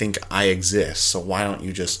think I exist. So why don't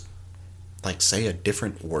you just like say a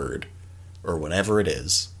different word or whatever it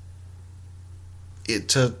is? It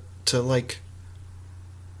to like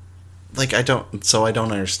I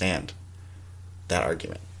don't understand that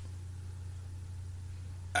argument.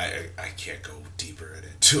 I can't go deeper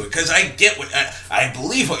into it because I get what I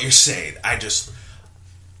believe what you're saying. I just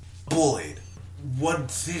bullied. One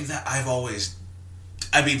thing that I've always,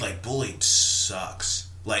 like bullying sucks.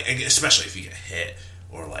 Like especially if you get hit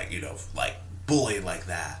or like like bullying like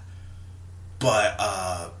that.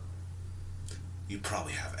 But you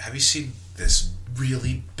probably haven't. Have you seen this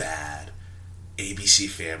really bad ABC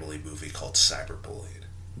Family movie called Cyberbullied?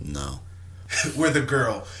 No. Where the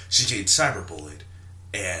girl, she's getting cyberbullied.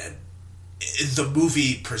 And the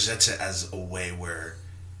movie presents it as a way where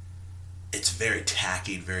it's very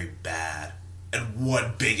tacky and very bad. And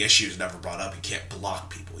one big issue is never brought up. You can't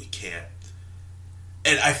block people. You can't.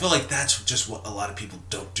 And I feel like that's just what a lot of people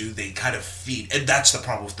don't do. They kind of feed. And that's the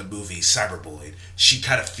problem with the movie Cyberbullied. She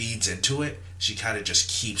kind of feeds into it. She kind of just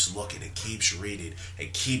keeps looking and keeps reading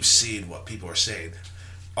and keeps seeing what people are saying.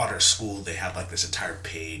 On her school, they have like this entire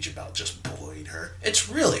page about just bullying her. It's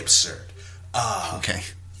really absurd. Okay.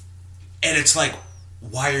 And it's like,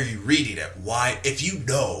 why are you reading it? Why, if you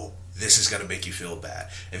know this is going to make you feel bad,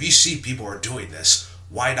 if you see people are doing this,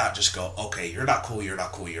 why not just go, okay, you're not cool, you're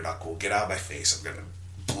not cool, you're not cool, get out of my face, I'm going to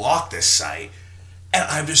block this site, and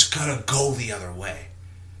I'm just going to go the other way.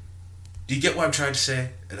 Do you get what I'm trying to say?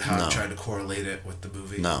 And how I'm trying to correlate it with the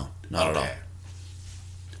movie? No, not at all.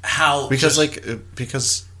 How? Because the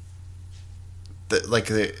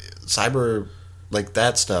cyber, like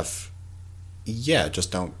that stuff, yeah,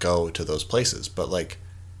 just don't go to those places. But like,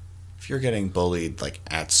 if you're getting bullied like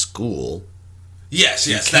at school, yes,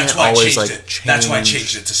 that's why I changed it. That's why I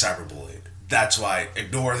changed it to cyberbullying. That's why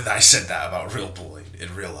ignore that I said that about real bullying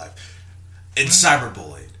in real life. It's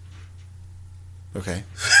cyberbullying. Okay.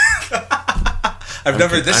 I'm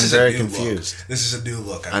very confused. This is a new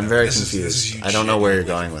look. I'm very confused. I don't know where you're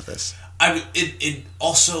going with this. It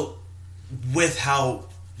also with how,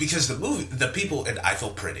 because the people in I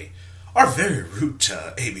Feel Pretty are very rude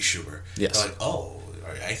to Amy Schumer. Yes. They're like, oh,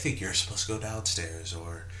 I think you're supposed to go downstairs,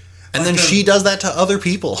 or and then she does that to other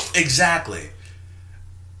people. Exactly.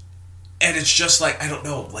 And it's just like, I don't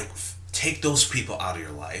know, like take those people out of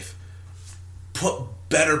your life, put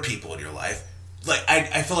better people in your life, like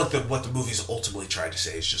I feel like what the movie's ultimately trying to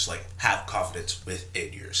say is just like have confidence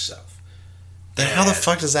within yourself. Then how the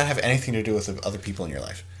fuck does that have anything to do with the other people in your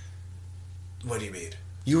life? What do you mean?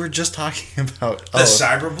 You were just talking about the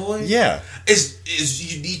cyberbullying. Yeah,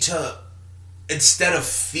 is you need to, instead of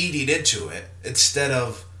feeding into it, instead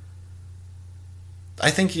of. I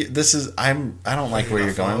think this is. I don't like where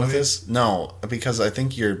you're going with this. No, because I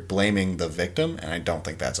think you're blaming the victim, and I don't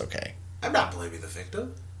think that's okay. I'm not blaming the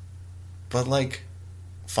victim. But like,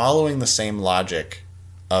 following the same logic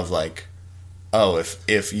of like, oh,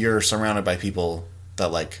 if you're surrounded by people that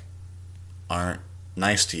like aren't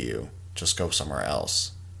nice to you, just go somewhere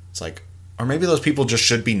else. It's like, or maybe those people just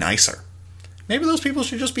should be nicer. Maybe those people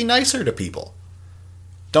should just be nicer to people.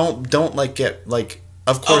 Don't like get like.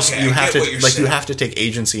 Of course, okay, you have to like saying. You have to take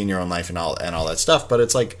agency in your own life and all that stuff. But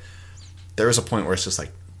it's like there is a point where it's just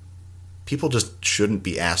like people just shouldn't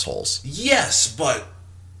be assholes. Yes, but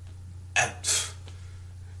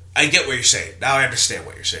I get what you're saying. Now I understand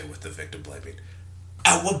what you're saying with the victim blaming.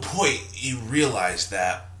 At one point, you realize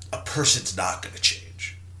that a person's not going to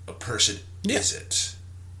change. A person isn't.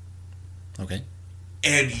 Okay.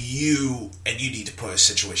 And you need to put a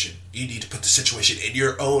situation. You need to put the situation in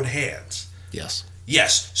your own hands. Yes.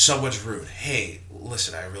 Yes, someone's rude. Hey,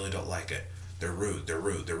 listen, I really don't like it. They're rude. They're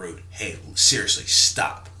rude. They're rude. Hey, seriously,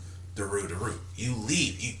 stop. They're rude. They're rude. You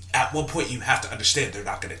leave. At one point, you have to understand they're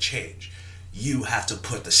not going to change. You have to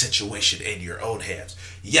put the situation in your own hands.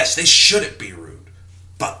 Yes, they shouldn't be rude,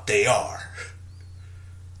 but they are.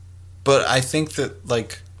 But I think that,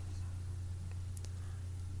 like,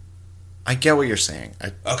 I get what you're saying.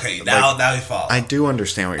 Okay, now you follow. I do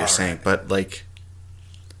understand what you're All saying, right. but like,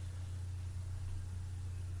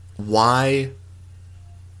 why?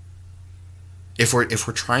 If we're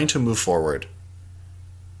trying to move forward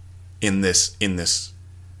in this,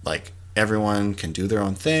 like, everyone can do their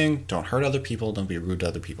own thing, don't hurt other people, don't be rude to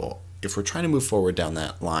other people. If we're trying to move forward down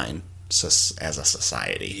that line as a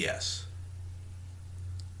society, yes.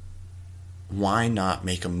 Why not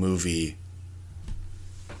make a movie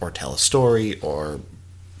or tell a story or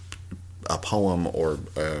a poem or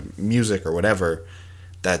music or whatever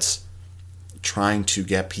that's trying to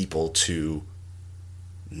get people to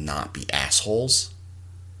not be assholes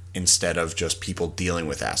instead of just people dealing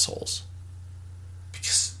with assholes?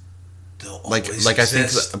 Because they'll like always I think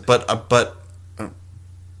exist. but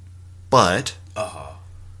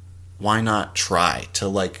why not try to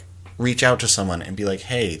like reach out to someone and be like,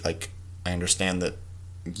 hey, like, I understand that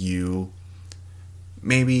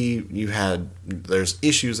there's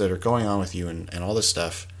issues that are going on with you and all this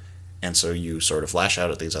stuff, and so you sort of lash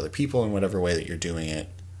out at these other people in whatever way that you're doing it.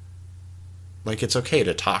 Like, it's okay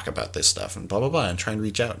to talk about this stuff and blah blah blah, and try and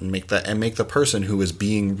reach out and make the person who is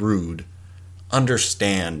being rude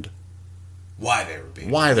understand why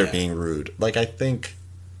they're being rude. Like, I think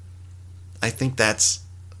that's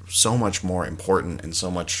so much more important and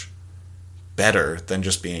so much better than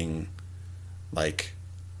just being like,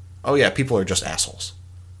 oh yeah, people are just assholes.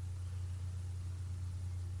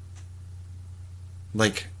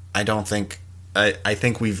 Like, I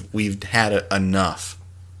think we've had enough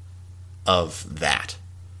of that.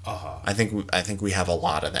 I think we have a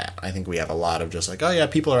lot of that. I think we have a lot of just like, oh yeah,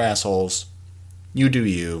 people are assholes. You do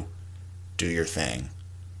your thing.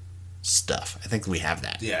 Stuff. I think we have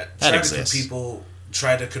that. Yeah, that exists.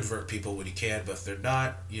 Try to convert people when you can, but if they're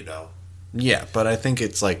not, Yeah, but I think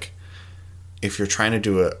it's like, if you're trying to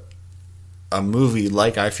do a movie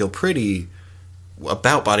like I Feel Pretty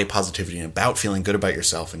about body positivity and about feeling good about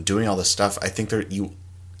yourself and doing all this stuff, I think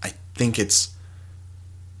it's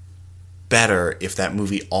better if that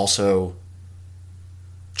movie also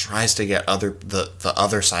tries to get the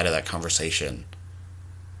other side of that conversation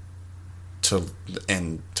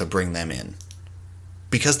to bring them in,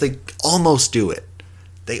 because they almost do it.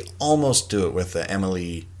 They almost do it with the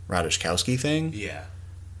Emily Ratajkowski thing. Yeah.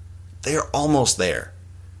 They're almost there.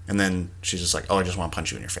 And then she's just like, oh, I just want to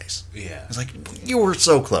punch you in your face. Yeah. It's like, you were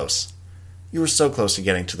so close. You were so close to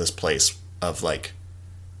getting to this place of, like,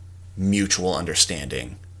 mutual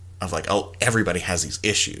understanding of, like, oh, everybody has these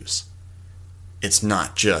issues. It's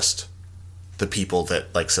not just the people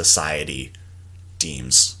that, like, society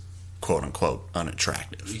deems, quote-unquote,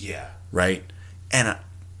 unattractive. Yeah. Right? And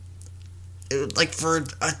like, for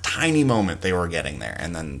a tiny moment they were getting there,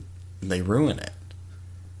 and then they ruin it.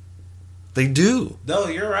 They do. No,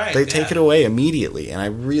 you're right. They take it away immediately, and I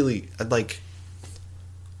really, like,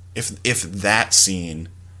 if that scene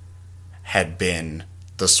had been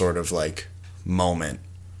the sort of, like, moment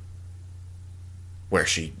where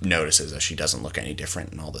she notices that she doesn't look any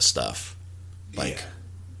different and all this stuff, like,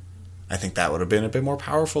 I think that would have been a bit more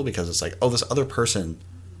powerful, because it's like, oh, this other person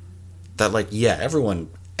that like, yeah, everyone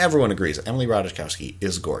agrees Emily Ratajkowski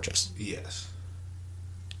is gorgeous. Yes.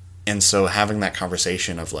 And so having that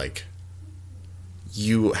conversation of like,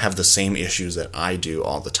 you have the same issues that I do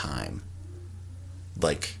all the time.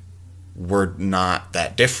 Like, we're not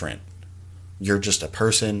that different. You're just a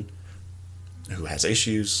person who has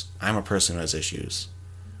issues. I'm a person who has issues.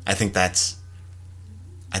 I think that's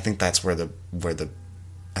part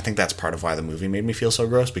of why the movie made me feel so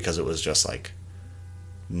gross, because it was just like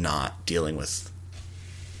not dealing with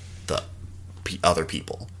the other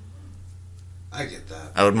people. I get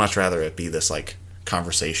that. I would much rather it be this like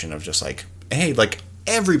conversation of just like, hey, like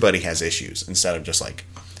everybody has issues, instead of just like,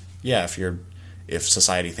 yeah, if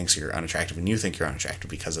society thinks you're unattractive and you think you're unattractive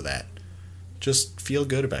because of that, just feel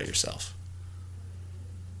good about yourself.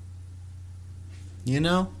 You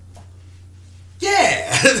know?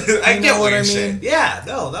 Yeah, I get what you're saying. mean? Yeah,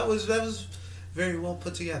 no, that was very well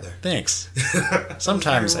put together. Thanks.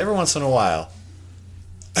 Sometimes, every once in a while,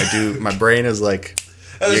 I do. My brain is like,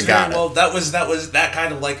 you got it. Well, that was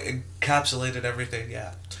kind of like encapsulated everything.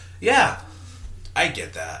 Yeah, I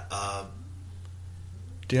get that.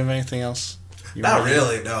 Do you have anything else? Not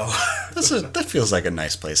really, no. That feels like a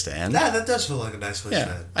nice place to end. Yeah, that does feel like a nice place to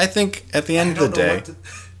end. I think at the end of the day,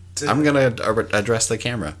 I'm gonna address the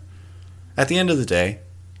camera. At the end of the day,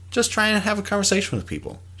 just try and have a conversation with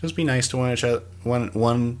people. Just be nice to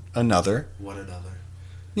one another.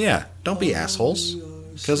 Yeah, don't be assholes.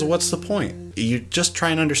 Because what's the point? You just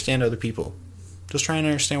try and understand other people. Just try and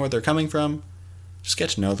understand where they're coming from. Just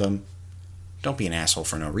get to know them. Don't be an asshole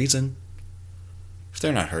for no reason. If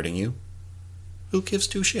they're not hurting you, who gives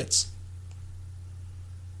two shits?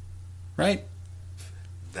 Right?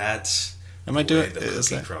 That's Am I doing? Is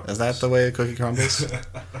that the way a cookie crumbles?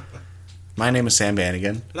 My name is Sam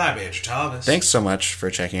Bannigan. And I'm Andrew Thomas. Thanks so much for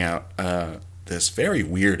checking out this very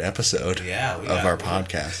weird episode of our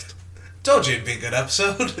podcast. Told you it'd be a good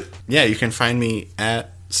episode. Yeah, you can find me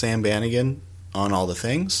at Sam Bannigan on all the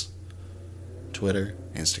things. Twitter,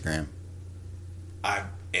 Instagram. I'm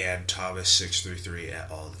Ann Thomas 633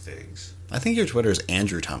 at all the things. I think your Twitter is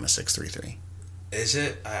Andrew Thomas 633. Is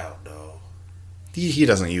it? I don't know. He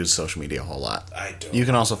doesn't use social media a whole lot. I don't. You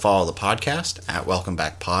can also follow the podcast at Welcome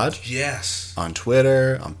Back Pod. Yes. On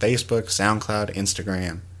Twitter, on Facebook, SoundCloud,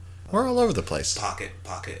 Instagram. We're all over the place. Pod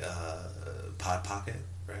Pocket,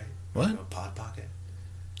 right? What? You know, Pod Pocket.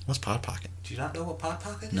 What's Pod Pocket? Do you not know what Pod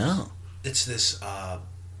Pocket is? No. It's this.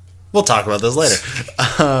 We'll talk about this later.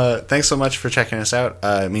 Thanks so much for checking us out.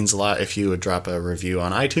 It means a lot if you would drop a review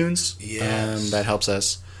on iTunes. Yes. That helps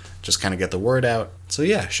us just kind of get the word out. So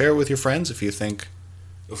yeah, share it with your friends if you think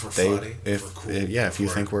if we're funny, if we're cool, if you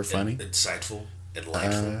think we're funny, insightful,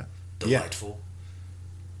 enlightful, delightful,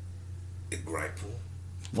 ingrateful.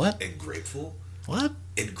 What? Ingrateful. What?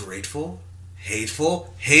 Ingrateful.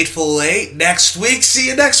 Hateful. Hateful eight. Next week. See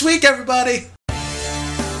you next week, everybody.